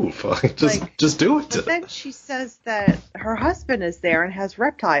to move. Just do it. But then she says that her husband is there and has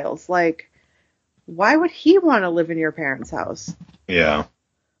reptiles. Why would he want to live in your parents' house? Yeah.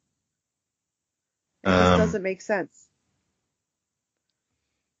 It just doesn't make sense.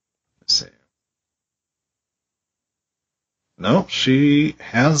 Let's see. No, she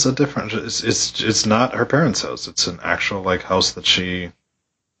has a different. It's not her parents' house. It's an actual house that she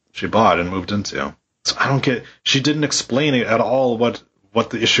bought and moved into. So I don't get. She didn't explain it at all what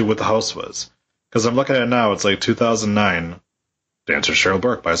the issue with the house was. Because I'm looking at it now. It's 2009. Dancer Cheryl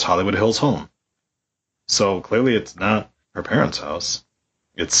Burke buys Hollywood Hills home. So clearly it's not her parents' house.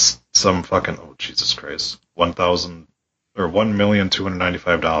 It's some fucking Jesus Christ,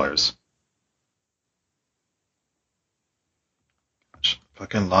 $1,295,000.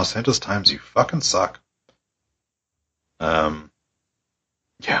 Fucking Los Angeles Times, you fucking suck.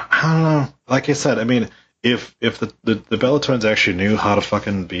 Yeah, I don't know. Like I said, I mean, if the Bella Twins actually knew how to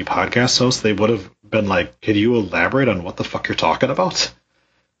fucking be podcast hosts, they would have been like, "Could you elaborate on what the fuck you're talking about?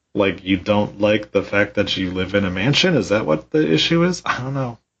 You don't like the fact that you live in a mansion? Is that what the issue is? I don't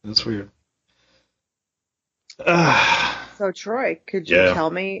know. It's weird." So Troy, could you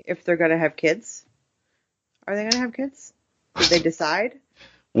tell me if they're gonna have kids? Are they gonna have kids? Did they decide?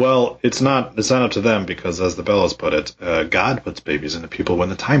 Well, it's not up to them, because, as the Bellas put it, God puts babies into people when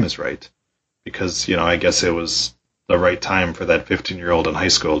the time is right. Because, I guess it was the right time for that 15-year-old in high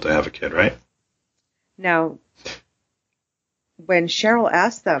school to have a kid, right? Now, when Cheryl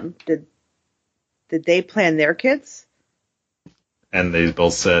asked them, did they plan their kids? And they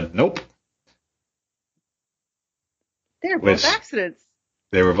both said, nope. They're both accidents.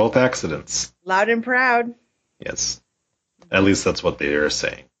 They were both accidents. Loud and proud. Yes. At least that's what they are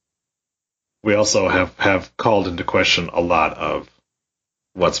saying. We also have called into question a lot of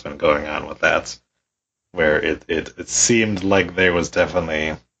what's been going on with that, where it seemed like there was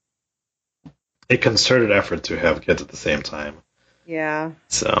definitely a concerted effort to have kids at the same time. Yeah.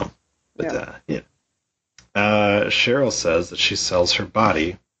 So, but, yeah. Cheryl says that she sells her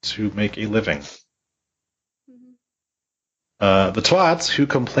body to make a living. The twats who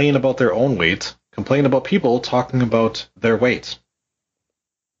complain about their own weight complain about people talking about their weight.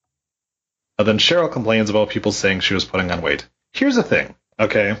 And then Cheryl complains about people saying she was putting on weight. Here's the thing,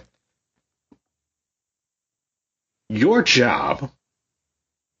 okay? Your job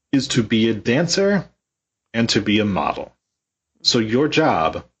is to be a dancer and to be a model. So your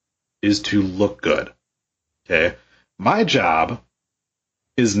job is to look good. Okay? My job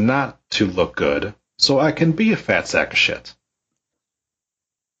is not to look good, so I can be a fat sack of shit.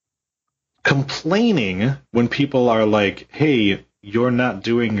 Complaining when people are like, hey, you're not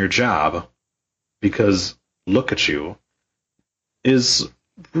doing your job because look at you, is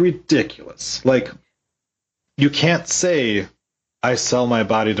ridiculous. Like, you can't say, I sell my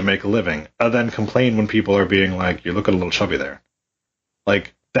body to make a living, and then complain when people are being like, you look a little chubby there.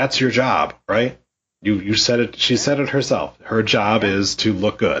 Like, that's your job, right? You said it, she said it herself. Her job is to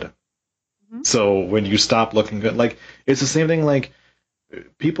look good. Mm-hmm. So when you stop looking good, like, it's the same thing, like,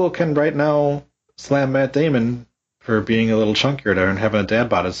 people can right now slam Matt Damon for being a little chunkier there and having a dad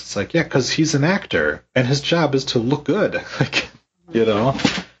bod. It's like, yeah, because he's an actor, and his job is to look good. Like, you know?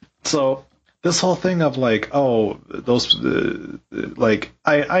 So this whole thing of like, oh, those, like,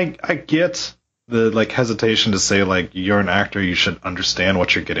 I get the like hesitation to say like, you're an actor, you should understand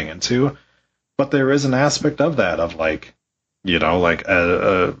what you're getting into, but there is an aspect of that of like, you know, like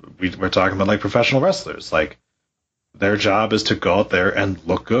we're talking about like professional wrestlers, like their job is to go out there and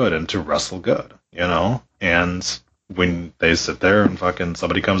look good and to wrestle good, you know, and when they sit there and fucking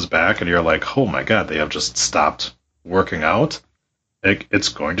somebody comes back and you're like, oh my god, they have just stopped working out, it's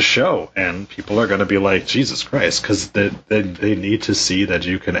going to show, and people are going to be like, Jesus Christ, because they need to see that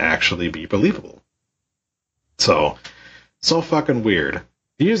you can actually be believable. So fucking weird.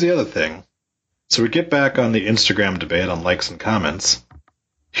 Here's the other thing. So we get back on the Instagram debate on likes and comments.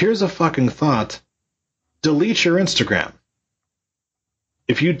 Here's a fucking thought. Delete your Instagram.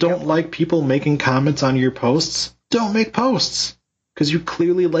 If you don't like people making comments on your posts, don't make posts, because you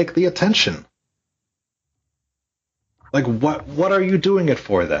clearly like the attention. Like, what are you doing it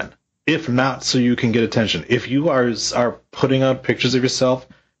for then? If not so you can get attention. If you are putting up pictures of yourself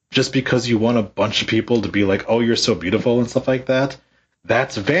just because you want a bunch of people to be like, oh, you're so beautiful and stuff like that,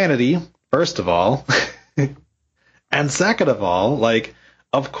 that's vanity, first of all. And second of all, like,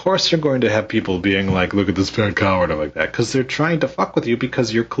 of course you're going to have people being like, look at this fat cow or like that, because they're trying to fuck with you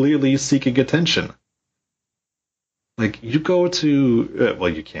because you're clearly seeking attention. Like, you go to, well,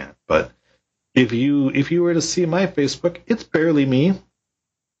 you can't, but if you were to see my Facebook, it's barely me.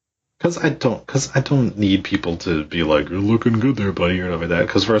 Because I don't need people to be like, you're looking good there, buddy, or whatever that.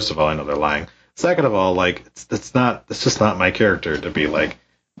 Because first of all, I know they're lying. Second of all, like, it's just not my character to be like,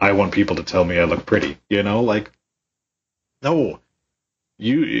 I want people to tell me I look pretty. You know, like, no.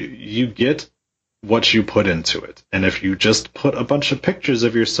 You get what you put into it. And if you just put a bunch of pictures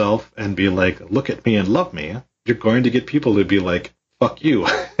of yourself and be like, look at me and love me, you're going to get people to be like, fuck you.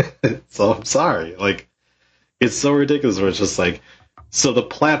 So I'm sorry. Like, it's so ridiculous where it's just like, so the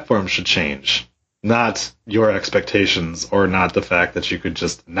platform should change, not your expectations or not the fact that you could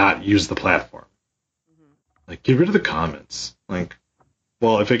just not use the platform. Mm-hmm. Like, get rid of the comments. Like,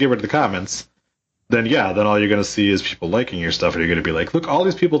 well, if I get rid of the comments, then yeah, then all you're going to see is people liking your stuff, and you're going to be like, look, all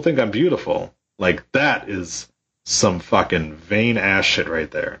these people think I'm beautiful. Like, that is some fucking vain ass shit right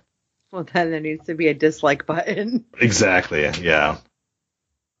there. Well, then there needs to be a dislike button. Exactly, yeah.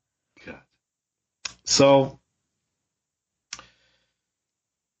 God. So,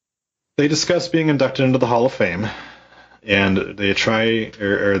 they discuss being inducted into the Hall of Fame, and they try,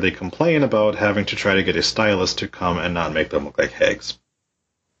 or they complain about having to try to get a stylist to come and not make them look like hags.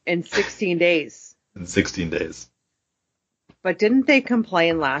 In 16 days. In 16 days. But didn't they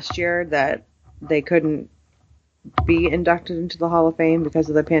complain last year that they couldn't be inducted into the Hall of Fame because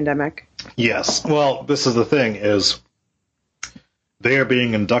of the pandemic? Yes. Well, this is the thing, is they are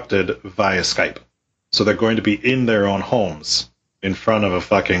being inducted via Skype. So they're going to be in their own homes in front of a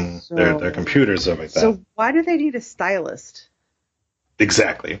fucking their computers and like that. So why do they need a stylist?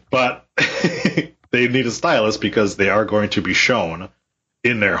 Exactly. But they need a stylist because they are going to be shown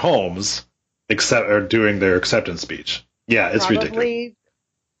in their homes doing their acceptance speech. Yeah, it's probably ridiculous.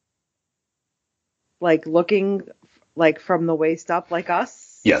 Like looking like from the waist up, like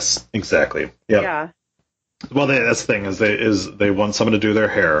us. Yes, exactly. Yep. Yeah. Well, that's the thing is they want someone to do their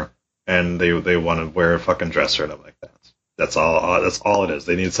hair, and they want to wear a fucking dress shirt up like that. That's all. That's all it is.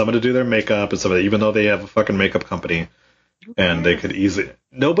 They need someone to do their makeup, and somebody, even though they have a fucking makeup company, and they could easily.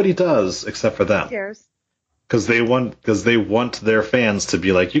 Nobody does except for them. Who cares? Because they want their fans to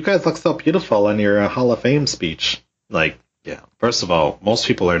be like, you guys look so beautiful in your Hall of Fame speech. Like, yeah. First of all, most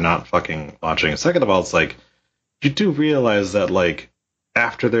people are not fucking watching. Second of all, it's like, you do realize that, like,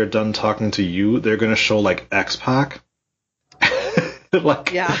 after they're done talking to you, they're gonna show like X-Pac.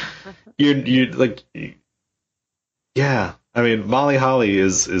 Like, Yeah. you like, yeah. I mean, Molly Holly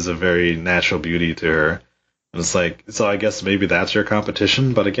is a very natural beauty to her, and it's like, so I guess maybe that's your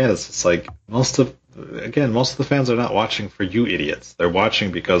competition. But again, it's like most of the fans are not watching for you idiots. They're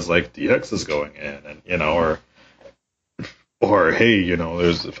watching because like DX is going in, and you know, or hey, you know,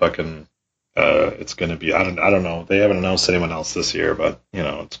 there's a fucking. It's gonna be I don't know. They haven't announced anyone else this year, but you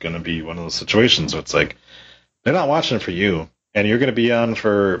know it's gonna be one of those situations where it's like they're not watching for you, and you're gonna be on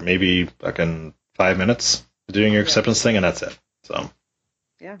for maybe fucking 5 minutes doing your acceptance thing, and that's it. So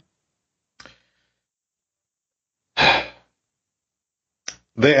Yeah.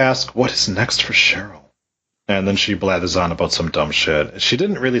 they ask what is next for Cheryl, and then she blathers on about some dumb shit. She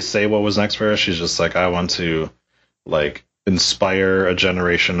didn't really say what was next for her. She's just like, I want to like inspire a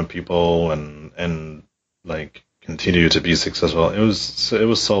generation of people and like continue to be successful. It was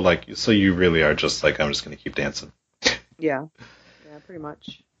so like, so you really are just like, I'm just going to keep dancing. Yeah. Yeah, pretty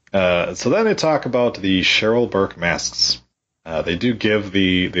much. So then they talk about the Cheryl Burke masks. They do give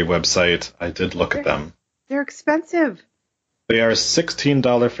the website. I did look at them. They're expensive. They are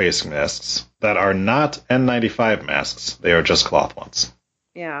 $16 face masks that are not N95 masks. They are just cloth ones.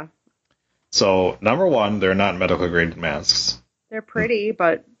 Yeah. So, number one, they're not medical grade masks. They're pretty,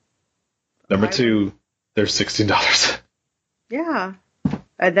 but Number two, they're $16. Yeah.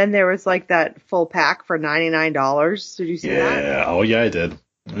 And then there was like that full pack for $99. Did you see that? Yeah. Oh, yeah, I did.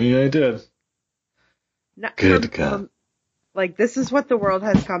 Yeah, I did. Good God. Like, this is what the world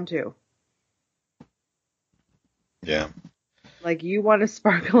has come to. Yeah. Like, you want a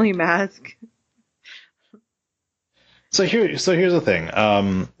sparkly mask? So here's the thing.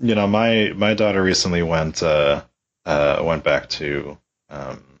 You know, my daughter recently went back to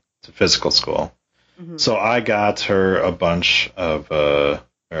physical school. Mm-hmm. So I got her a bunch of or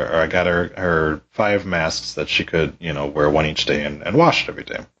I got her 5 masks that she could, you know, wear one each day and wash it every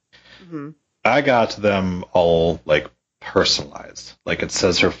day. Mm-hmm. I got them all like personalized. Like it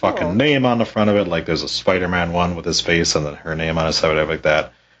says her fucking name on the front of it. Like there's a Spider-Man one with his face and then her name on it, so whatever like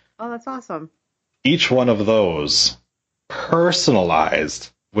that. Oh, that's awesome. Each one of those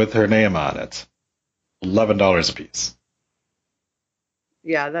personalized with her name on it, $11 a piece.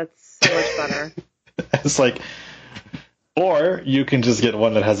 Yeah, that's so much better. It's like, or you can just get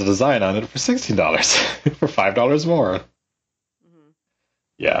one that has a design on it for $16 for $5 more. Mm-hmm.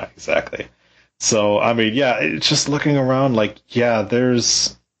 Yeah, exactly. So I mean, yeah, it's just looking around like, yeah,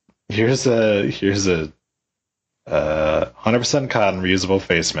 here's a 100% cotton reusable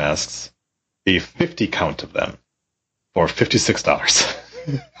face masks, a 50 count of them for $56.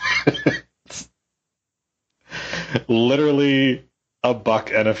 Literally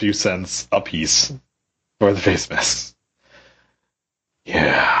 $1 and a few cents a piece for the face masks.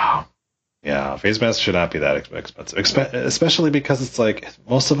 Yeah. Yeah, face masks should not be that expensive. Especially because it's like,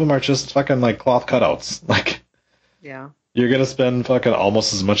 most of them are just fucking like cloth cutouts. Like, yeah. You're going to spend fucking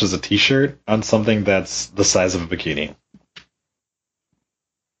almost as much as a t-shirt on something that's the size of a bikini.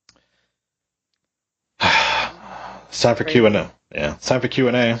 It's time for Q&A. Yeah, it's time for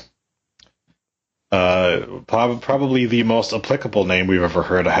Q&A. Probably the most applicable name we've ever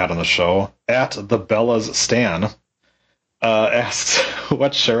had on the show, at the Bella's Stan, asks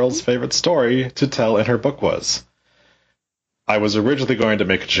what Cheryl's favorite story to tell in her book was. I was originally going to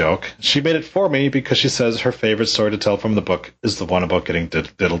make a joke. She made it for me because she says her favorite story to tell from the book is the one about getting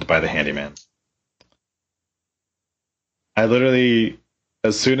diddled by the handyman. I literally,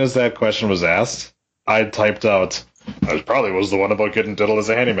 as soon as that question was asked, I typed out, "That probably was the one about getting diddled as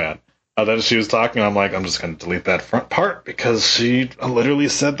a handyman." And then she was talking, I'm like, I'm just going to delete that front part because she literally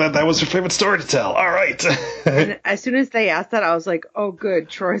said that was her favorite story to tell. All right. And as soon as they asked that, I was like, oh, good.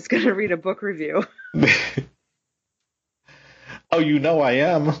 Troy's going to read a book review. Oh, you know I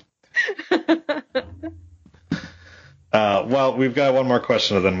am. Well, we've got one more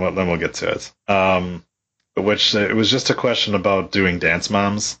question, and then we'll get to it. Which it was just a question about doing Dance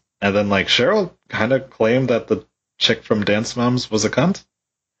Moms. And then, like, Cheryl kind of claimed that the chick from Dance Moms was a cunt.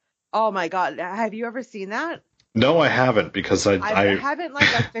 Oh my God. Have you ever seen that? No, I haven't because I haven't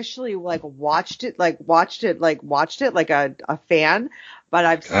like officially like watched it like a fan, but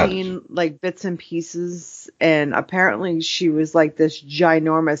I've seen like bits and pieces, and apparently she was like this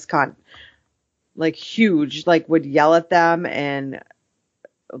ginormous like huge, like would yell at them and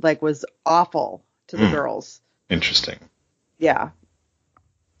like was awful to the girls. Interesting. Yeah.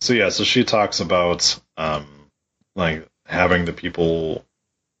 So she talks about like having the people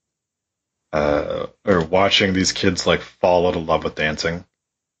or watching these kids like fall out of love with dancing.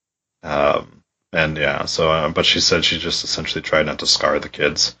 And yeah, so but she said she just essentially tried not to scar the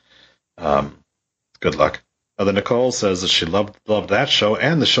kids. Good luck. Then Nicole says that she loved that show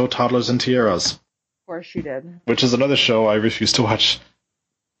and the show Toddlers and Tiaras. Of course she did. Which is another show I refuse to watch.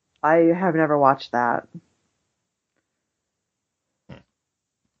 I have never watched that.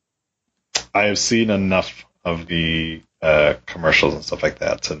 I have seen enough of the commercials and stuff like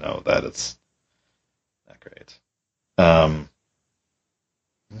that to know that it's not great.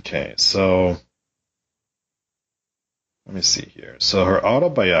 Okay, so let me see here. So her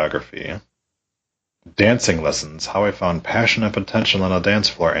autobiography, Dancing Lessons, How I Found Passion and Potential on a Dance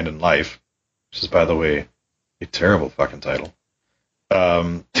Floor and in Life, which is, by the way, a terrible fucking title.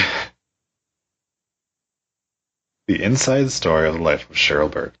 The inside story of the life of Cheryl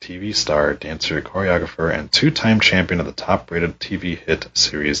Burke, TV star, dancer, choreographer, and two-time champion of the top-rated TV hit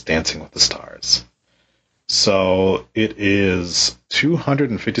series Dancing with the Stars. So it is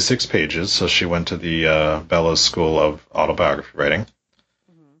 256 pages. So she went to the Bella's School of Autobiography Writing.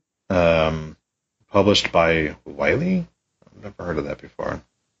 Mm-hmm. Published by Wiley? I've never heard of that before.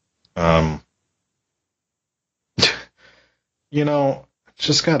 You know,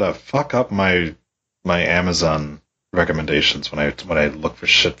 just gotta fuck up my Amazon recommendations when I look for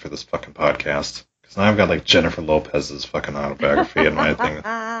shit for this fucking podcast, because now I've got like Jennifer Lopez's fucking autobiography in my thing.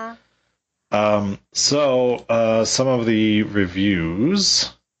 So some of the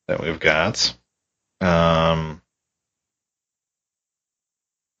reviews that we've got. I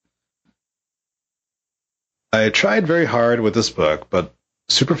tried very hard with this book, but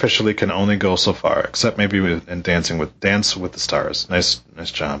superficially can only go so far, except maybe in Dance with the Stars. Nice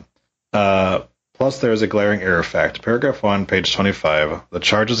job. Plus, there is a glaring error fact. Paragraph 1, page 25, the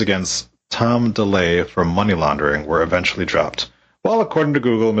charges against Tom DeLay for money laundering were eventually dropped. Well, according to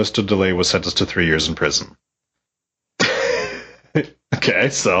Google, Mr. DeLay was sentenced to 3 years in prison. Okay,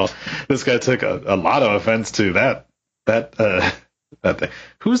 so this guy took a lot of offense to that thing.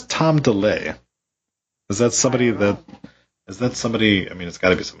 Who's Tom DeLay? Is that somebody I mean, it's got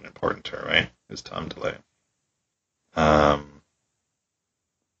to be someone important to her, right? Who's Tom DeLay?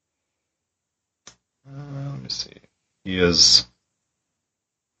 Let me see. He is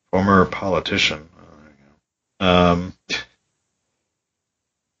former politician.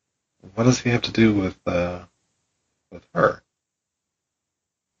 What does he have to do with her?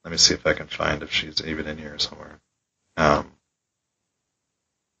 Let me see if I can find if she's even in here somewhere.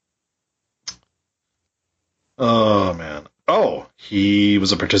 Oh man. Oh, he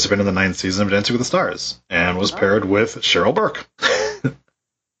was a participant in the 9th season of Dancing with the Stars and was paired with Cheryl Burke.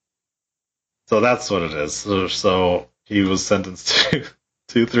 So that's what it is. So he was sentenced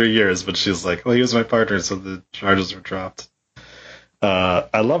to 3 years, but she's like, well, he was my partner, so the charges were dropped.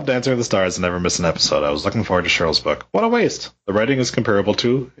 I love Dancing with the Stars and never miss an episode. I was looking forward to Cheryl's book. What a waste. The writing is comparable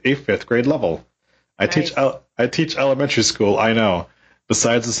to a 5th grade level. I teach elementary school, I know.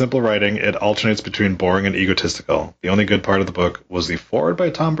 Besides the simple writing, it alternates between boring and egotistical. The only good part of the book was the foreword by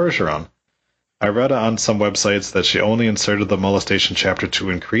Tom Bergeron. I read on some websites that she only inserted the molestation chapter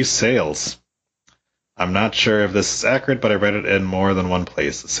to increase sales. I'm not sure if this is accurate, but I read it in more than one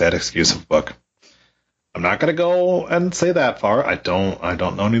place. A sad excuse of book. I'm not going to go and say that far. I don't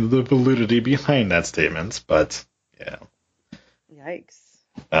know any of the validity behind that statement, but yeah. Yikes.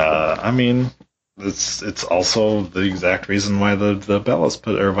 I mean, it's also the exact reason why the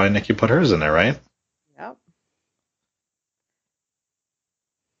Bellas why Nikki put hers in there, right? Yep.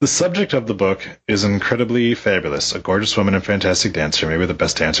 The subject of the book is incredibly fabulous. A gorgeous woman and fantastic dancer, maybe the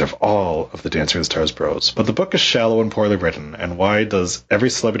best dancer of all of the Dancing with the Stars bros. But the book is shallow and poorly written, and why does every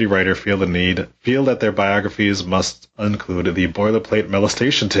celebrity writer feel that their biographies must include the boilerplate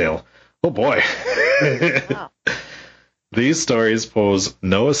molestation tale? Oh boy. Wow. These stories pose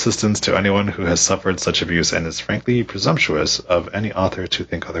no assistance to anyone who has suffered such abuse, and is frankly presumptuous of any author to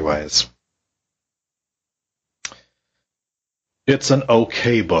think otherwise. It's an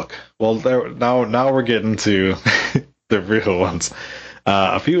okay book. Well, now we're getting to the real ones.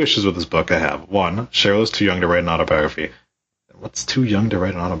 A few issues with this book I have. One, Cheryl is too young to write an autobiography. What's too young to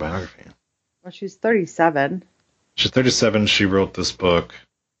write an autobiography? Well, she's 37. She's 37. She wrote this book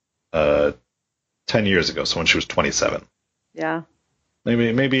 10 years ago, so when she was 27. Yeah.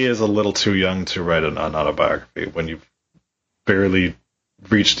 Maybe is a little too young to write an autobiography when you've barely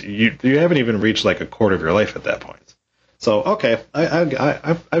reached, you haven't even reached like a quarter of your life at that point. So, okay,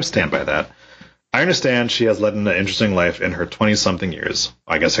 I stand by that. I understand she has led an interesting life in her 20-something years.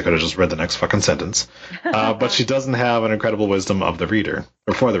 I guess I could have just read the next fucking sentence. But she doesn't have an incredible wisdom of the reader,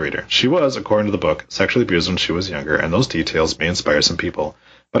 or for the reader. She was, according to the book, sexually abused when she was younger, and those details may inspire some people.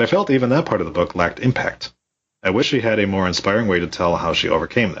 But I felt even that part of the book lacked impact. I wish she had a more inspiring way to tell how she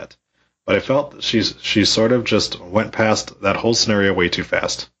overcame that. But I felt that she sort of just went past that whole scenario way too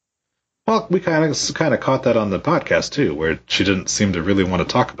fast. Well, we kind of caught that on the podcast, too, where she didn't seem to really want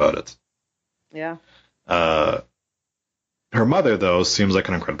to talk about it. Yeah. Her mother, though, seems like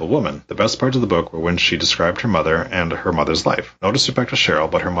an incredible woman. The best parts of the book were when she described her mother and her mother's life. No disrespect to Cheryl,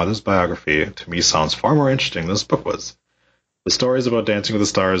 but her mother's biography to me sounds far more interesting than this book was. The stories about Dancing with the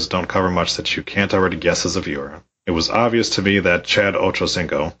Stars don't cover much that you can't already guess as a viewer. It was obvious to me that Chad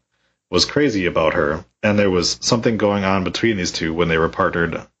Ochocinco was crazy about her, and there was something going on between these two when they were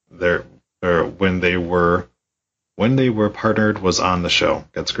partnered. When they were partnered was on the show.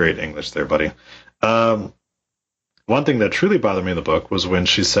 That's great English there, buddy. One thing that truly bothered me in the book was when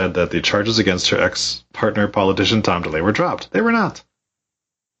she said that the charges against her ex-partner, politician Tom DeLay, were dropped. They were not.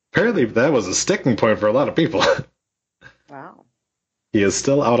 Apparently, that was a sticking point for a lot of people. Wow. He is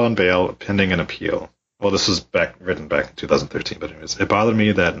still out on bail pending an appeal. Well, this was written back in 2013, but anyways, it bothered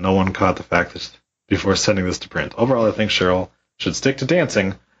me that no one caught the fact that before sending this to print. Overall, I think Cheryl should stick to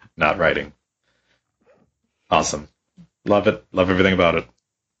dancing, not writing. Awesome. Love it. Love everything about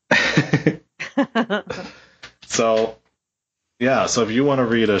it. So if you want to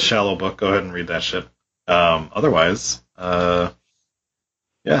read a shallow book, go ahead and read that shit. Otherwise, yeah.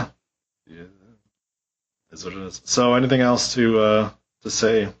 Is what it is. So anything else to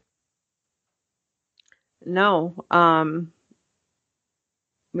say? No.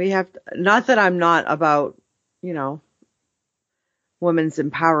 We have not that I'm not about, women's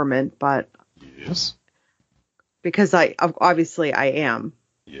empowerment, but yes, because I obviously I am.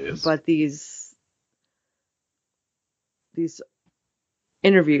 Yes. But these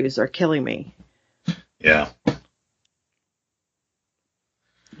interviews are killing me. Yeah.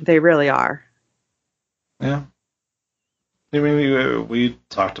 They really are. Yeah. I mean, we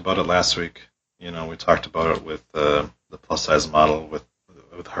talked about it last week. We talked about it with the plus size model with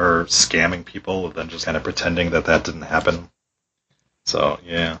her scamming people and then just kind of pretending that didn't happen. So,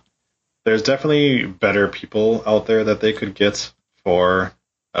 yeah. There's definitely better people out there that they could get for...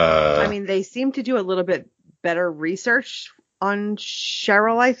 I mean, they seem to do a little bit better research on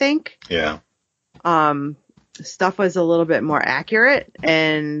Cheryl, I think. Yeah. Stuff was a little bit more accurate,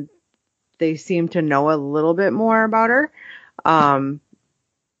 and they seem to know a little bit more about her.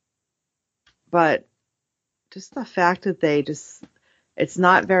 But just the fact that it's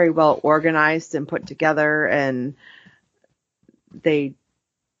not very well organized and put together, and they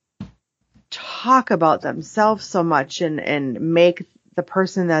talk about themselves so much and make the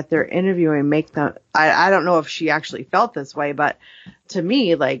person that they're interviewing make them, I don't know if she actually felt this way, but to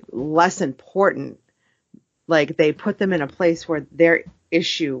me, like, less important. Like, they put them in a place where their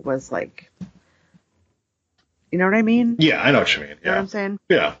issue was like, you know what I mean? Yeah, I know what you mean. Yeah. You know what I'm saying?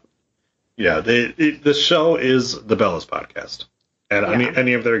 Yeah. Yeah, the show is the Bellas podcast. And Yeah.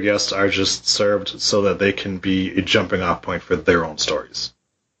 any of their guests are just served so that they can be a jumping off point for their own stories.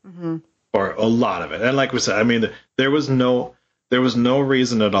 Mm-hmm. Or a lot of it. And like we said, I mean, there was no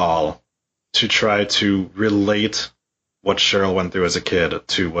reason at all to try to relate what Cheryl went through as a kid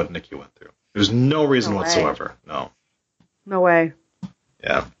to what Nikki went through. There's no reason whatsoever. No. No way.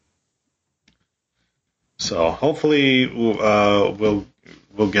 Yeah. So hopefully we'll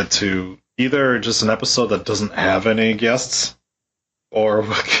get to either just an episode that doesn't have any guests, or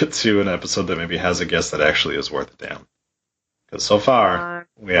we'll get to an episode that maybe has a guest that actually is worth a damn. Because so far,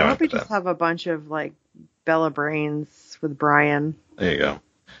 we haven't. I hope we just have a bunch of, like, Bella Brains with Brian. There you go.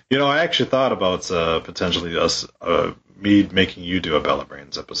 I actually thought about potentially me making you do a Bella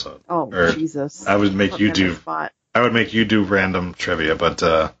Brains episode. Oh, Jesus. I would make you do. Spot. I would make you do random trivia, but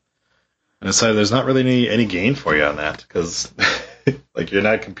I decided there's not really any gain for you on that because, like, you're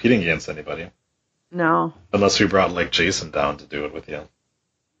not competing against anybody. No. Unless we brought, like, Jason down to do it with you.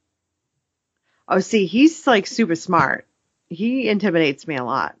 Oh, see, he's, like, super smart. He intimidates me a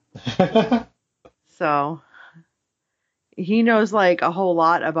lot. So he knows, like, a whole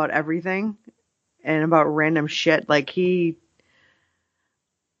lot about everything and about random shit. Like, I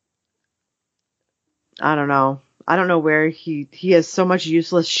don't know. I don't know where he has so much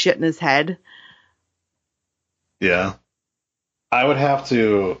useless shit in his head. Yeah. I would have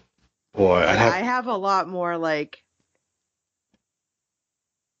to Boy, I have a lot more like,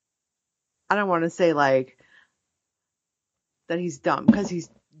 I don't want to say like that he's dumb, because he's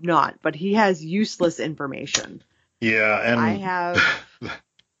not, but he has useless information. Yeah, and I have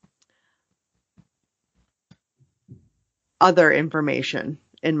other information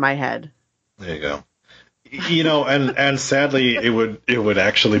in my head. there you go. You know, and sadly, it would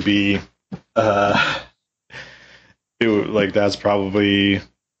actually be, like that's probably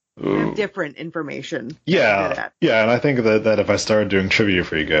I have different information. yeah, and I think that if I started doing trivia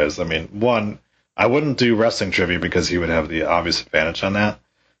for you guys, I mean, one, I wouldn't do wrestling trivia because he would have the obvious advantage on that.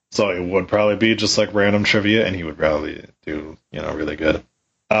 So it would probably be just like random trivia, and he would probably do, really good.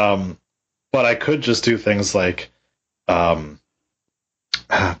 But I could just do things like,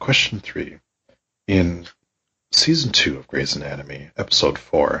 question 3. In season 2 of Grey's Anatomy, episode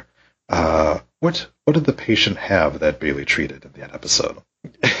 4, what did the patient have that Bailey treated in that episode?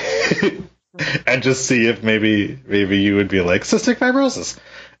 And just see if maybe you would be like, cystic fibrosis.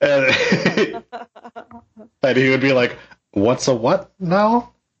 And he would be like, what's a what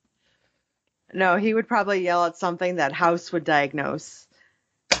now? No, he would probably yell at something that House would diagnose.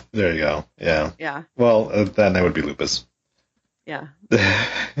 There you go. Yeah. Yeah. Well, then it would be lupus. Yeah.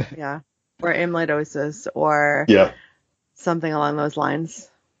 Yeah. Or amyloidosis, or something along those lines.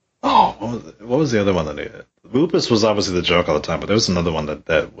 Oh, what was the other one that he did? Lupus was obviously the joke all the time, but there was another one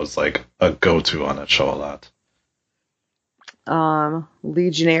that was like a go-to on that show a lot.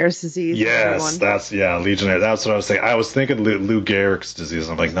 Legionnaire's disease. Yes, Legionnaire. That's what I was saying. I was thinking Lou Gehrig's disease.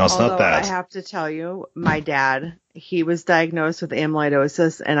 I'm like, no, it's not that. I have to tell you, my dad, he was diagnosed with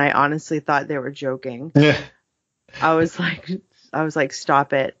amyloidosis, and I honestly thought they were joking. Yeah. I was like,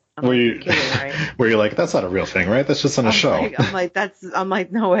 stop it. Were you kidding, right? Were you like, that's not a real thing, right? That's just on a show. I'm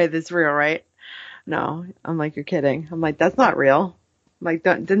like, no way, that's real, right? No, I'm like, you're kidding. I'm like, that's not real. I'm like,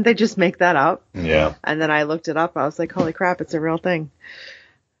 didn't they just make that up? Yeah. And then I looked it up. I was like, holy crap, it's a real thing.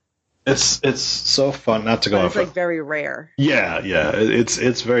 It's so fun not to go. It's like very rare. Yeah.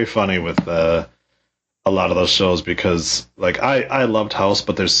 It's very funny with a lot of those shows, because like I loved House,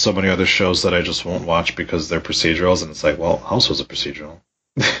 but there's so many other shows that I just won't watch because they're procedurals, and it's like, well, House was a procedural.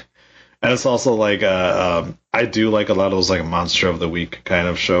 And it's also like I do like a lot of those like Monster of the Week kind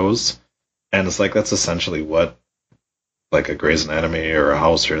of shows, and it's like that's essentially what like a Grey's Anatomy or a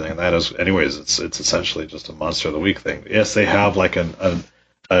House or anything like that is. Anyways, it's essentially just a Monster of the Week thing. Yes, they have like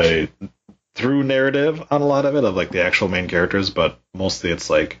a through narrative on a lot of it of like the actual main characters, but mostly it's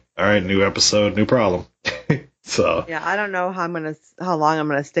like, all right, new episode, new problem. So yeah, I don't know how long I'm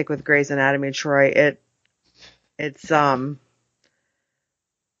gonna stick with Grey's Anatomy, Troy.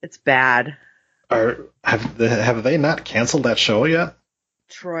 It's bad. Have they not canceled that show yet?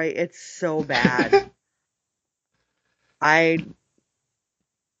 Troy, it's so bad.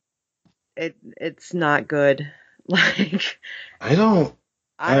 It's not good. Like, I don't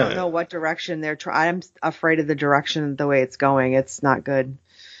know what direction they're trying. I'm afraid of the direction, the way it's going. It's not good.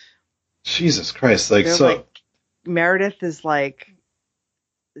 Jesus Christ! Like, Meredith is like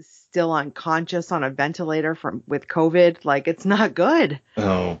still unconscious on a ventilator with COVID. Like, it's not good.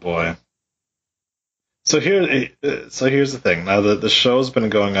 Oh boy. So here's the thing. Now the show's been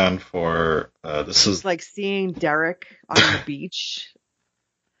going on for this is like seeing Derek on the beach.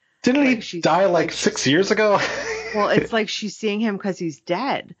 Didn't he die like 6 years ago? Well, it's like she's seeing him because he's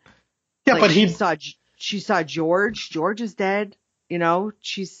dead. Yeah, like, but she saw George. George is dead. You know,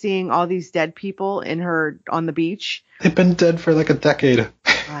 she's seeing all these dead people on the beach. They've been dead for like a decade.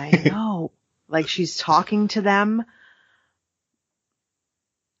 I know. Like, she's talking to them.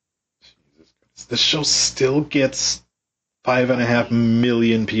 The show still gets 5.5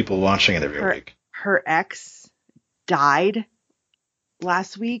 million people watching it every week. Her ex died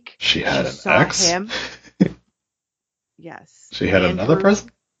last week. She had an ex? Him. Yes. She had another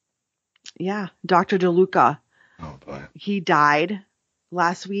person? Yeah, Dr. DeLuca. Oh, boy. He died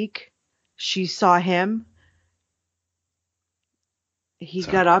last week. She saw him. He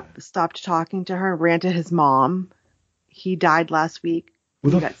got up, stopped talking to her, ran to his mom. He died last week. He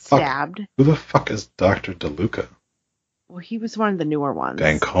got stabbed. Who the fuck is Dr. DeLuca? Well, he was one of the newer ones.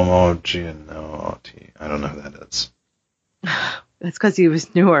 Giacomo Gianotti. I don't know who that is. That's because he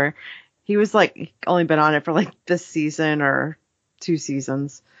was newer. He was like only been on it for like this season or 2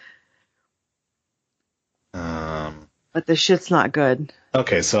 seasons. But the shit's not good.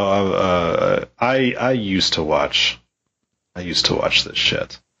 Okay, so I used to watch this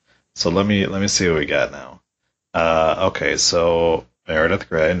shit. So let me see what we got now. Okay, so Meredith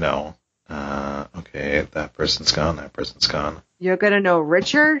Grey, no. Okay, that person's gone. You're gonna know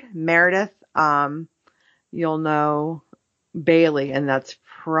Richard, Meredith. You'll know Bailey, and that's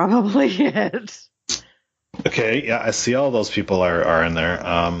probably it. Okay, yeah, I see all those people are in there.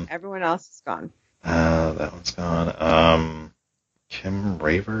 Everyone else is gone. That one's gone. Kim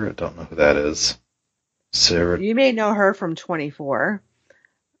Raver, I don't know who that is. Sarah. You may know her from 24.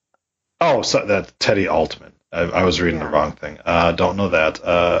 Oh, so that Teddy Altman. I was reading the wrong thing. Don't know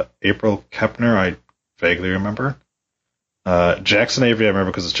that. April Kepner, I vaguely remember. Jackson Avery, I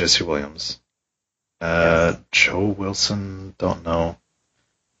remember because it's J.C. Williams. Yes. Joe Wilson, don't know.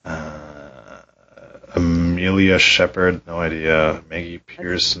 Amelia Shepard, no idea. Maggie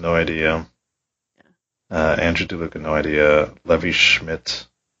Pierce, no idea. Andrew DeLuca, no idea. Levy Schmidt,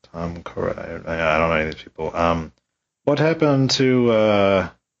 Tom Cora, I don't know any of these people. What happened to...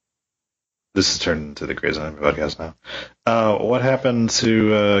 this is turned into the Grey's Anatomy podcast now. What happened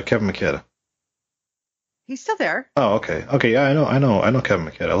to Kevin McKidd? He's still there. Oh, okay. Okay, yeah, I know Kevin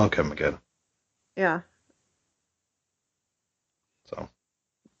McKidd. I love Kevin McKidd. Yeah. So.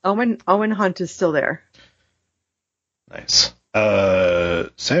 Owen Hunt is still there. Nice.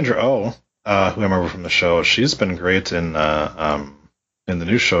 Sandra Oh, who I remember from the show, she's been great in the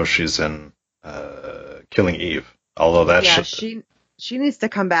new show. She's in Killing Eve. Although that she needs to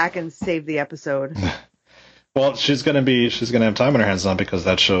come back and save the episode. Well, she's gonna have time on her hands now because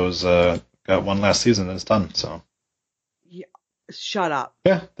that show's got one last season and it's done. So. Yeah. Shut up.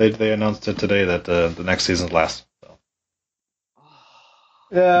 Yeah, they announced it today that the next season's last. So.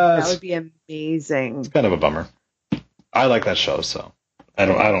 Yeah, that would be amazing. It's kind of a bummer. I like that show, so I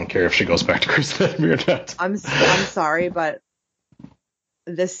don't care if she goes back to Grey's Anatomy or not. I'm sorry, but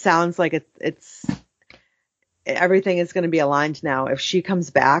this sounds like it's everything is going to be aligned now. If she comes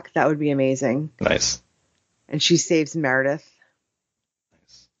back, that would be amazing. Nice. And she saves Meredith.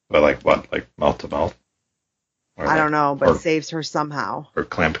 Nice. But like what? Like mouth to mouth? I don't know, but saves her somehow. Or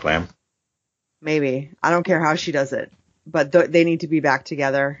clam to clam? Maybe. I don't care how she does it, but they need to be back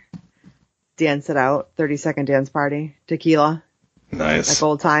together. Dance it out. 30-second dance party. Tequila. Nice. Like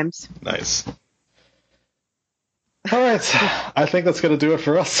old times. Nice. All right. I think that's going to do it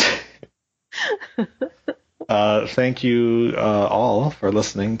for us. Thank you all for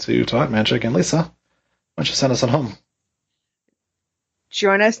listening to Twat Magic. And Lisa, why don't you send us on home?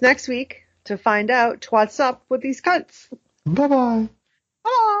 Join us next week to find out what's up with these cunts. Bye-bye.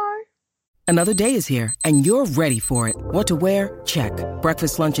 Bye. Another day is here, and you're ready for it. What to wear? Check.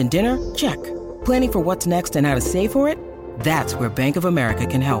 Breakfast, lunch, and dinner? Check. Planning for what's next and how to save for it? That's where Bank of America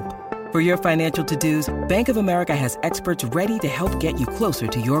can help. For your financial to-dos, Bank of America has experts ready to help get you closer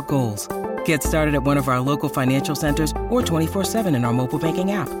to your goals. Get started at one of our local financial centers or 24/7 in our mobile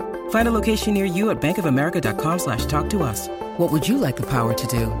banking app. Find a location near you at bankofamerica.com/talktous. What would you like the power to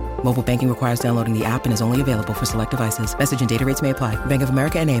do? Mobile banking requires downloading the app and is only available for select devices. Message and data rates may apply. Bank of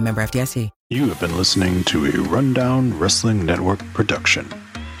America N.A., member FDIC. You have been listening to a Rundown Wrestling Network production.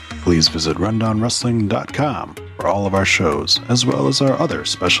 Please visit rundownwrestling.com for all of our shows, as well as our other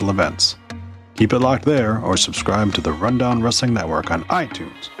special events. Keep it locked there or subscribe to the Rundown Wrestling Network on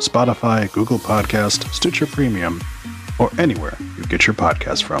iTunes, Spotify, Google Podcast, Stitcher Premium, or anywhere you get your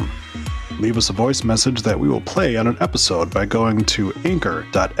podcast from. Leave us a voice message that we will play on an episode by going to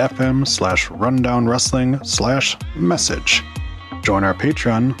anchor.fm/rundownwrestling/message. Join our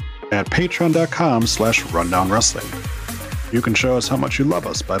Patreon at patreon.com/rundownwrestling. You can show us how much you love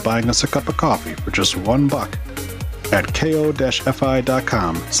us by buying us a cup of coffee for just $1 at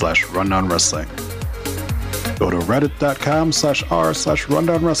ko-fi.com/rundownwrestling. Go to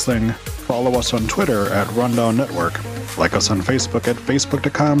reddit.com/r/rundownwrestling. Follow us on Twitter at Rundown Network. Like us on Facebook at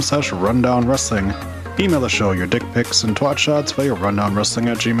facebook.com/rundownwrestling. Email the show your dick pics and twat shots via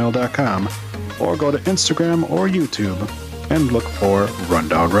rundownwrestling@gmail.com. Or go to Instagram or YouTube and look for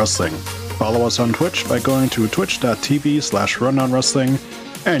Rundown Wrestling. Follow us on Twitch by going to twitch.tv/rundownwrestling.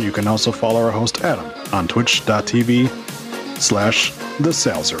 And you can also follow our host Adam on twitch.tv/The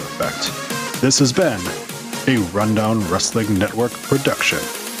Salzer Effect. This has been a Rundown Wrestling Network production.